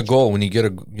reach- having a goal. When you get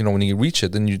when you reach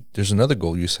it, then there's another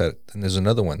goal you set, and there's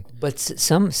another one. But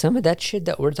some of that shit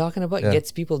that we're talking about Yeah. gets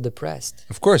people depressed.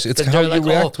 Of course, it's 'Cause how they're you like,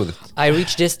 react "Oh, with it. I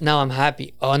reached this, now I'm happy.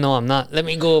 Oh no, I'm not. Let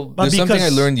me go. But There's something I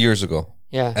because- learned years ago,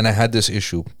 Yeah. and I had this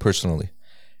issue personally.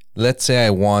 Let's say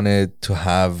I wanted to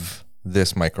have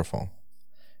this microphone.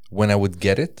 When I would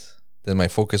get it, then my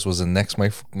focus was the next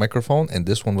microphone, and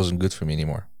this one wasn't good for me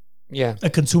anymore. Yeah. a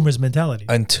consumer's mentality.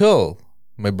 Until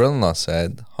my brother-in-law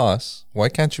said, Haas, why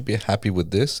can't you be happy with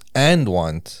this and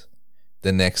want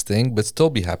the next thing, but still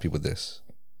be happy with this?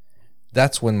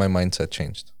 That's when my mindset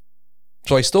changed.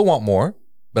 So I still want more,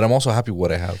 but I'm also happy with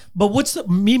what I have. But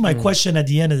my question at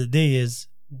the end of the day is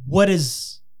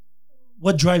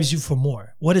what drives you for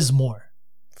more? What is more?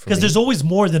 For Because me. there's always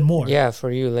more than more. Yeah, for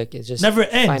you, like it's just Never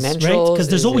ends, right? financials, Because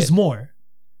there's is always it- more.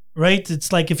 Right?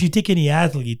 It's like if you take any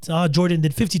athlete, Jordan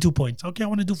did 52 points. Okay, I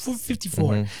want to do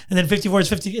 54. And then 54 is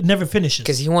 50. It never finishes.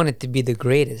 because he wanted to be the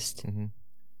greatest.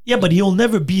 Yeah, but he'll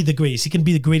never be the greatest. He can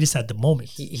be the greatest at the moment.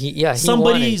 He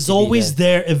Somebody is always wanted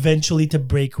there eventually to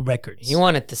break records. he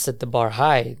wanted to set the bar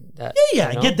high. That, yeah,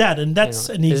 you know? I get that. And that's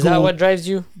You know. an ego. Is that what drives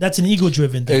you? That's an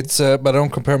ego-driven thing. It's but I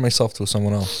don't compare myself to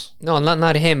someone else No,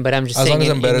 not him, but I'm just As saying. long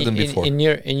as I'm better than before. In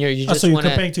your, you Oh, just so you're want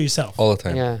comparing to yourself. all the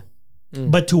time. yeah,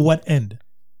 But to what end?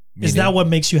 Is that Meaning- what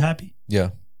makes you happy? Yeah.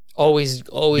 always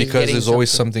Because getting there's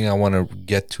always something I want to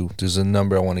get to. There's a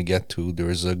number I want to get to.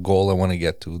 There's a goal I want to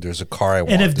get to. There's a car I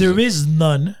want. And if there There's is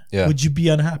none, Yeah. would you be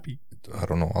unhappy? I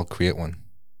don't know. I'll create one.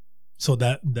 So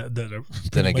that Then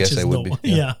pretty I much guess is I would no. be.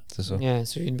 Yeah. So, Yeah,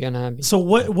 so you'd be unhappy. So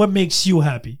what makes you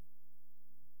happy?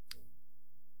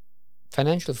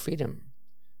 Financial freedom.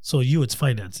 So you, it's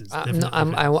finances. No,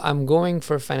 definitely. I'm going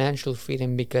for financial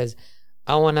freedom because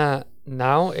I wanna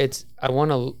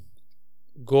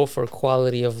go for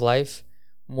quality of life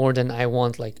more than I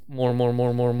want like more.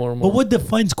 But what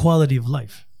defines quality of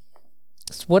life?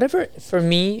 So whatever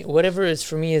is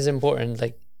for me is important.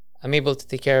 Like I'm able to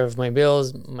take care of my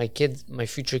bills, my kids, my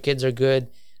future kids are good,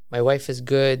 my wife is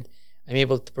good, I'm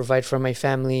able to provide for my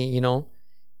family,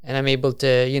 and I'm able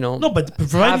to, No, but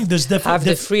providing there's have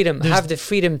the freedom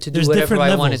to do there's whatever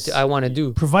different levels. I want to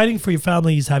do. Providing for your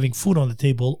family is having food on the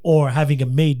table or having a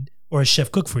maid or a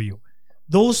chef cook for you.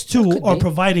 Those two could are be.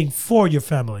 providing for your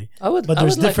family. But But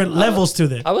there's different levels to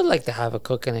it. I would like to have a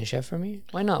cook and a chef for me.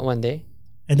 Why not one day?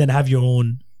 And then have your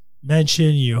own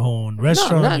mansion, your own No,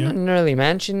 restaurant. not your- an early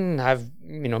mansion. Have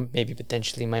maybe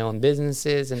potentially my own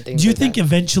businesses and things. Do you like think that.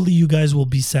 eventually you guys will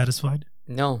be satisfied?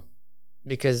 No,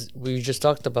 because we just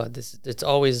talked about this. It's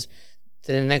always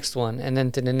to the next one, and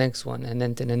then to the next one, and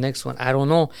then to the next one. I don't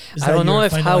know. Is I that don't know your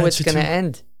if final how it's answer gonna too?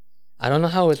 end. I don't know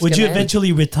how it's. Would you gonna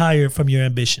eventually retire from your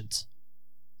ambitions?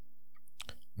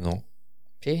 no. End.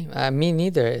 See, me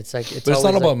neither. It's like But it's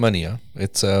not about money. Huh?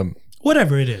 It's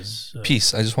Whatever it is.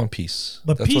 peace. I just want peace.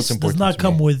 But That's peace what's does important not to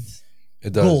come me. with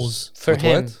It does. goals. For With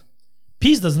him. what?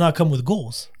 Peace does not come with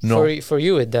goals. No. For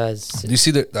you, it does. You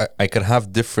see that I could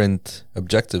have different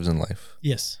objectives in life.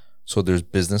 Yes. So there's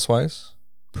business wise,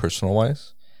 personal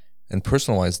wise, and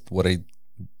personal wise. What I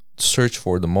search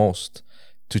for the most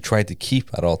to try to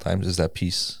keep at all times is that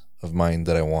peace of mind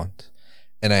that I want,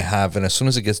 and I have. And as soon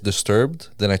as it gets disturbed,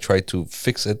 then I try to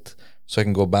fix it so I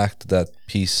can go back to that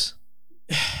peace.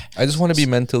 I just want to be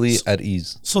mentally at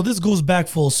ease. So this goes back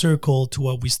full circle to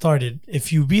what we started.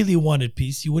 If you really wanted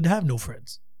peace, you would have no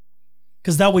friends.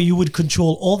 Because that way you would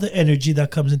control all the energy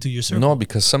that comes into your circle. No,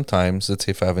 because sometimes, let's say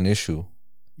if I have an issue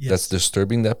Yes. that's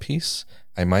disturbing that peace,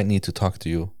 I might need to talk to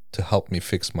you to help me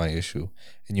fix my issue,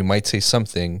 and you might say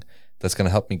something that's going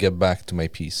to help me get back to my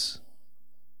peace.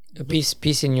 A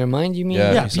peace in your mind. You mean?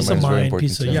 Yeah, Yeah, peace peace of of mind is very mind, important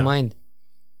peace of too. yeah. Mind.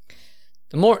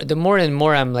 The more and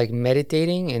more I'm like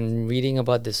meditating and reading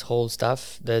about this whole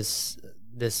stuff, this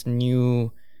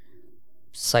new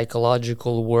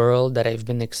psychological world that I've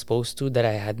been exposed to that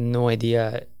I had no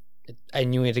idea. I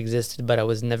knew it existed, but I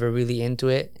was never really into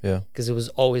it. Yeah. Because it was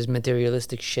always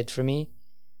materialistic shit for me.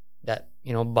 That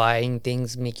buying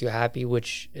things make you happy,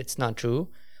 which it's not true.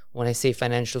 When I say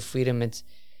financial freedom, it's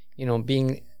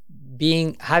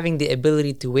having the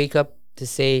ability to wake up to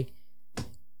say,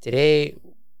 today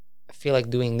I feel like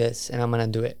doing this and I'm gonna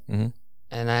do it. Mhm.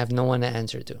 And I have no one to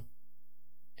answer to.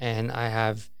 And I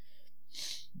have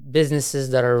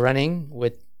businesses that are running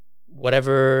with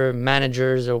whatever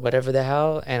managers or whatever the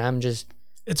hell, and I'm just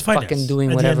It's finance. fucking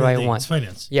doing At the end whatever of the I day, want. It's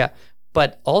finance. Yeah.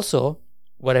 But also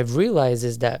what I've realized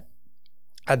is that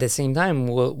at the same time,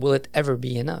 will it ever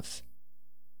be enough?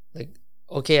 Like,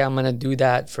 okay, I'm gonna do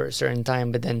that for a certain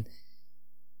time, but then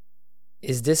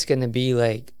is this gonna be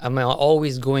like, am I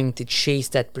always going to chase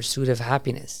that pursuit of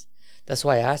happiness? That's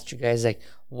why I asked you guys, like,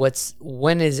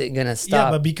 when is it gonna stop?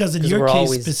 Yeah, but because in 'Cause your we're case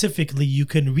always- specifically, you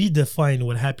can redefine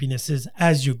what happiness is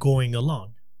as you're going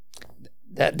along.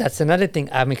 that's another thing.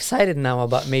 I'm excited now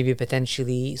about maybe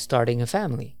potentially starting a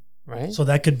family, right? So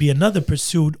that could be another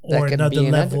pursuit or could another be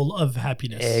another- level of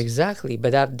happiness. Exactly.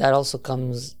 But that also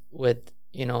comes with,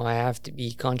 I have to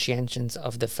be conscientious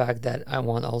of the fact that I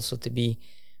want also to be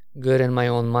good in my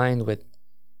own mind with,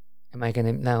 am I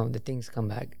gonna, now the things come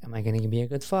back, am I gonna be a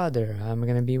good father? Am I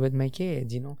gonna be with my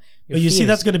kids? Your But you see, fears.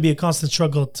 that's going to be a constant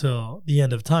struggle till the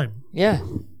end of time. Yeah.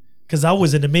 Because I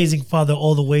was an amazing father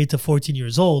all the way to 14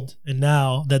 years old. And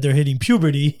now that they're hitting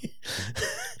puberty,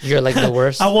 You're like the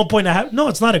worst. at one point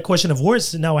it's not a question of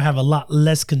worse. Now I have a lot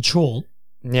less control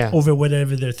Yeah. over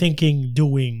whatever they're thinking,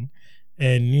 doing,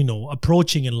 and,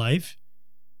 approaching in life.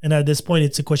 And at this point,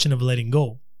 it's a question of letting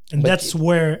go. And But that's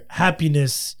where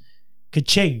happiness could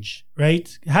change,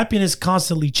 right? Happiness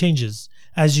constantly changes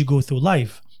as you go through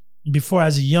life. Before,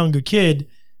 as a younger kid,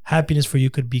 happiness for you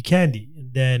could be candy,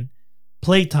 and then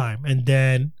playtime, and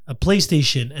then a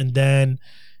PlayStation, and then,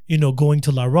 going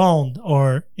to La Ronde,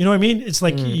 or, you know what I mean? It's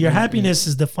like your happiness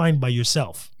is defined by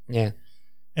yourself. Yeah.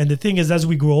 And the thing is, as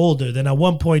we grow older, then at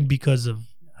one point, because of,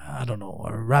 I don't know,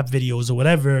 our rap videos or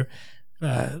whatever,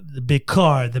 the big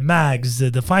car, the mags,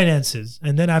 the finances.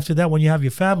 And then after that, when you have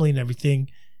your family and everything,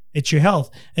 it's your health.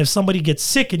 If somebody gets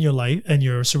sick in your life and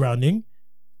your surrounding,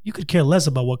 you could care less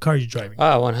about what car you're driving.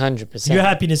 100%. Your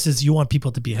happiness is you want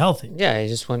people to be healthy. Yeah, you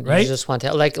just want, Right?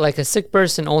 to, like a sick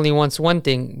person only wants one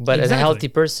thing, but a Exactly. healthy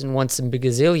person wants a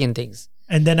gazillion things.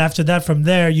 And then after that, from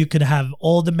there, you could have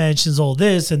all the mansions, all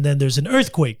this, and then there's an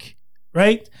earthquake,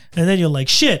 right? And then you're like,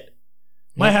 shit,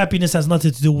 my happiness has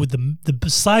nothing to do with the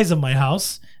size of my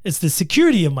house. It's the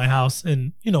security of my house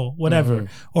and, whatever,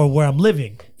 or where I'm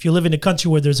living. If you live in a country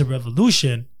where there's a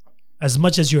revolution, as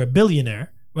much as you're a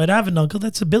billionaire, right? I have an uncle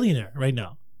that's a billionaire right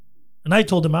now. And I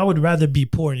told him I would rather be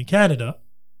poor in Canada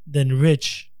than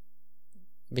rich.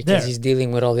 Because There. he's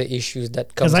dealing with all the issues that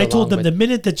Because comes I told along them the with-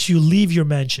 minute that you leave your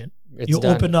mansion, it's you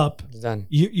done. open up, It's done.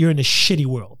 you're in a shitty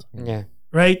world. Yeah.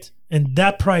 Right? And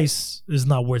that price is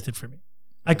not worth it for me.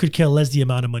 I could care less the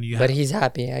amount of money you have. But he's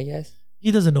happy, I guess.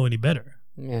 He doesn't know any better,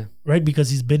 Yeah. right? Because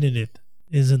he's been in it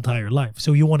his entire life.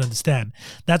 So you want to understand.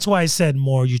 That's why I said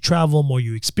more you travel, more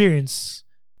you experience,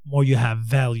 more you have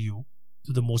value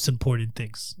to the most important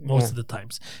things most Yeah. of the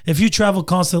times. If you travel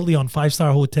constantly on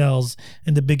 5-star hotels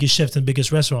and the biggest chefs and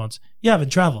biggest restaurants, you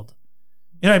haven't traveled.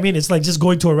 You know what I mean? It's like just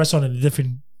going to a restaurant in a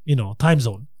different, time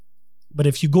zone. But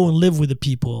if you go and live with the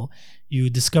people, you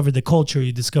discover the culture,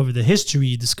 you discover the history,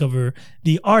 you discover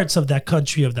the arts of that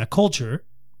country, of that culture,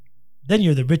 then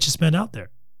you're the richest man out there.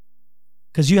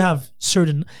 Because you have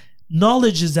certain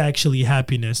knowledge is actually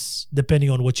happiness depending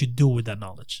on what you do with that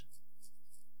knowledge.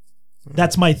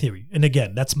 That's my theory. And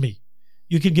again, that's me.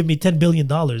 You can give me $10 billion.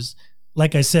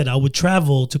 Like I said, I would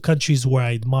travel to countries where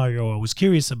I admire or I was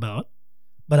curious about,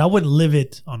 but I wouldn't live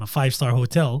it on a 5-star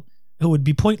hotel. It would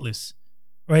be pointless.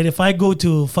 Right? If I go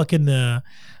to fucking,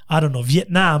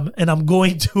 Vietnam, and I'm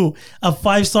going to a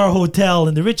 5-star hotel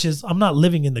in the riches, I'm not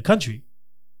living in the country.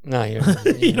 No, you're.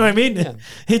 You know what I mean? Yeah.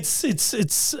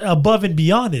 It's above and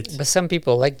beyond it. But some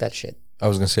people like that shit. I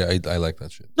was gonna say I like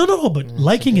that shit. No, but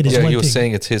liking it is Yeah, one he was thing.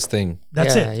 saying it's his thing.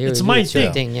 That's Yeah, it. It's my it's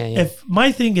your thing. Yeah, yeah. If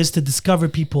my thing is to discover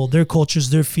people, their cultures,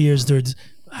 their fears,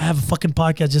 I have a fucking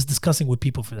podcast just discussing with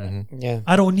people for that. Yeah.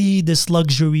 I don't need this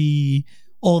luxury,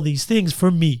 all these things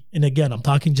for me. And again, I'm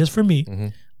talking just for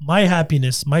me. My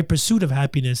happiness, my pursuit of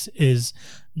happiness is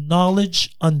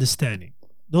knowledge, understanding.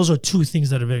 Those are two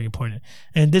things that are very important.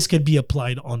 And this could be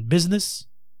applied on business,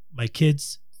 my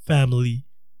kids, family,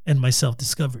 and my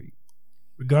self-discovery.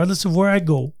 Regardless of where I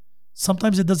go,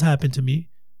 sometimes it does happen to me.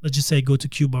 Let's just say I go to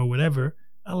Cuba or whatever.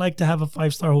 I like to have a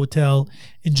 5-star hotel,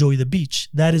 enjoy the beach.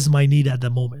 That is my need at the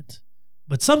moment.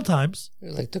 But sometimes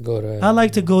You like to go to. I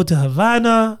like to go to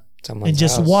Havana someone's and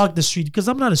just house. walk the street because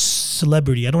I'm not a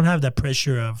celebrity. I don't have that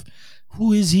pressure of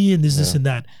who is he and this and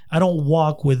that. I don't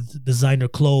walk with designer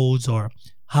clothes or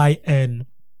high end.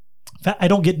 In fact, I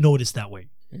don't get noticed that way.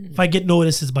 If I get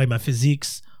noticed, it's by my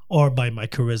physiques or by my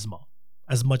charisma,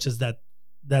 as much as that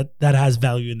has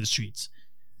value in the streets.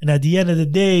 And at the end of the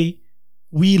day,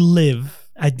 we live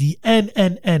at the end.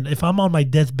 If I'm on my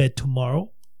deathbed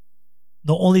tomorrow,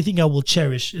 the only thing I will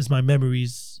cherish is my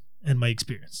memories and my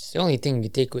experience. It's the only thing you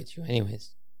take with you,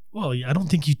 anyways. Well, I don't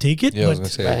think you take it. Yeah, I was but, gonna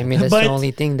say. But I mean, that's But- the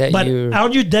only thing that but you.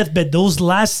 on your deathbed, those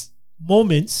last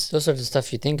moments, Those are the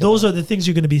stuff you think. those about. are the things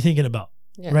you're going to be thinking about,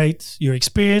 Yeah. right? Your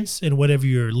experience and whatever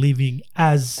you're leaving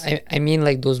as. I mean,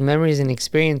 like those memories and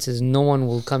experiences, no one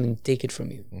will come and take it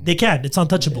from you. They can. It's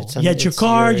untouchable. It's Yet your it's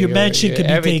car, your mansion could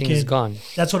be everything's taken. gone.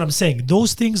 That's what I'm saying.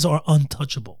 Those things are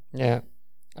untouchable. Yeah.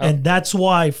 And that's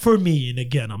why, for me, and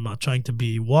again, I'm not trying to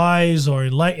be wise or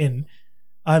enlightened,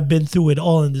 I've been through it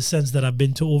all in the sense that I've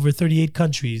been to over 38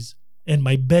 countries, and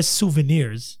my best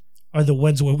souvenirs are the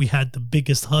ones where we had the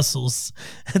biggest hustles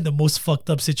and the most fucked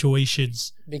up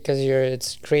situations Because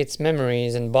it creates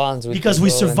memories and bonds with because we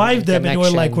people and survived them and we're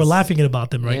connections. laughing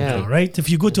about them right Yeah. now, right? If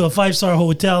you go to a 5-star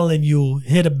hotel and you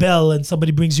hit a bell and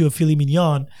somebody brings you a filet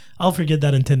mignon, I'll forget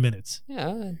that in 10 minutes.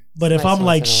 Yeah. But if nice I'm once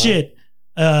like, in a while. shit,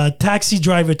 a taxi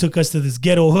driver took us to this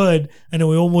ghetto hood and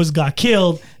we almost got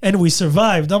killed and we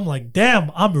survived, I'm like,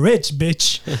 damn, I'm rich,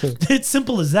 bitch. It's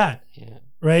simple as that, Yeah.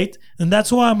 right? And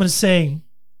that's why I'm going to say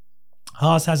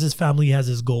Haas has his family, has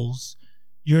his goals.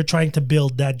 You're trying to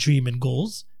build that dream and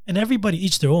goals. And everybody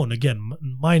each their own. Again,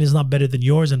 mine is not better than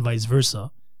yours and vice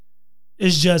versa.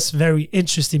 It's just very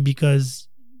interesting because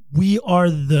we are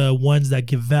the ones that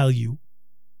give value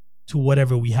to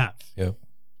whatever we have. Yeah.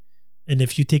 And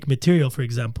if you take material, for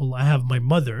example, I have my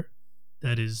mother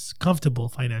that is comfortable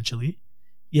financially,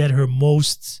 yet her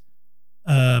most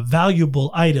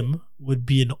valuable item would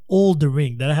be an old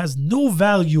ring that has no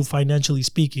value financially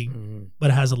speaking, Mhm.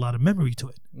 but it has a lot of memory to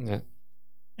it. Yeah.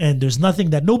 And there's nothing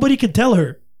that nobody can tell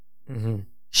her. Mhm.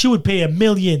 She would pay $1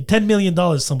 million, $10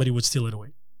 million, somebody would steal it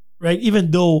away, right?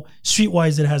 Even though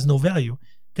streetwise it has no value.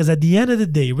 Because at the end of the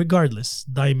day, regardless,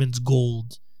 diamonds,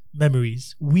 gold,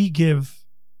 memories, we give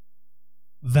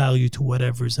value to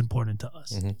whatever is important to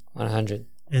us. 100.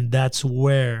 And that's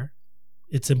where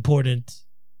it's important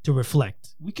to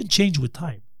reflect. We can change with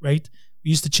time, right? We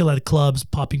used to chill at clubs,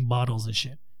 popping bottles and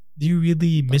shit. Do you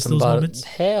really miss those moments?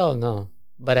 Hell no.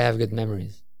 But I have good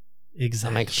memories. I'm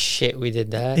Exactly. like, shit, we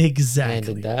did that. And I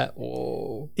Exactly. did that.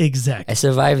 Whoa. I Exactly.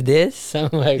 survived this. I'm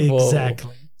like, whoa.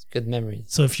 Exactly. It's good memories.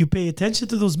 So if you pay attention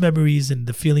to those memories and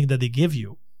the feeling that they give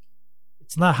you,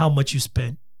 it's not how much you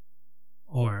spent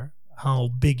or how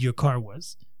big your car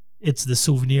was. It's the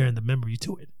souvenir and the memory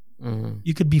to it. Mhm.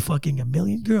 You could be fucking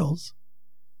 1,000,000 girls,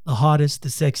 the hottest, the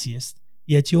sexiest,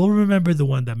 yet you'll remember the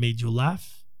one that made you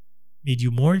laugh, made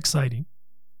you more exciting,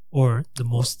 or the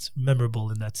most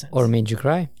memorable in that sense. Or made you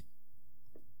cry.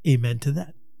 Amen to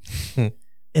that.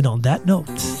 And on that note,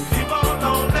 People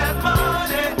don't let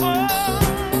money go.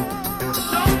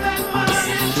 Don't let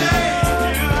money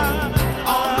change you.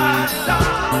 Oh my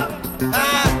God,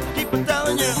 I keep on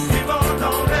telling you. People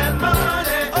don't let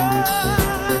money go.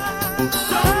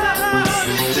 Don't let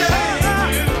money change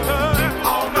you.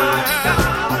 Oh my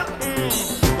God,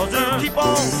 'cause you keep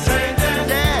on changing,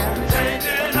 yeah,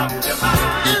 changing up your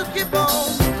mind. You keep on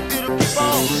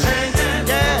changing,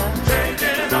 yeah,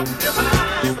 changing up your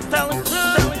mind.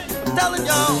 Telling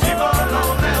y'all, people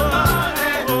don't let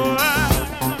money go.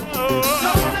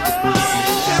 Don't let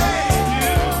money change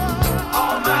you.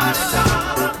 Almighty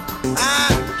God, I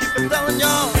keep on telling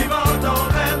y'all, people don't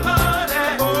let money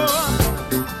go.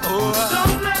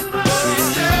 Don't let money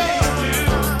change you.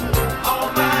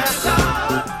 Almighty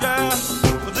God, yeah,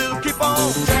 'cause it'll keep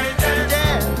on changing,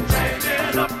 yeah,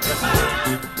 changing up your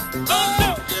mind.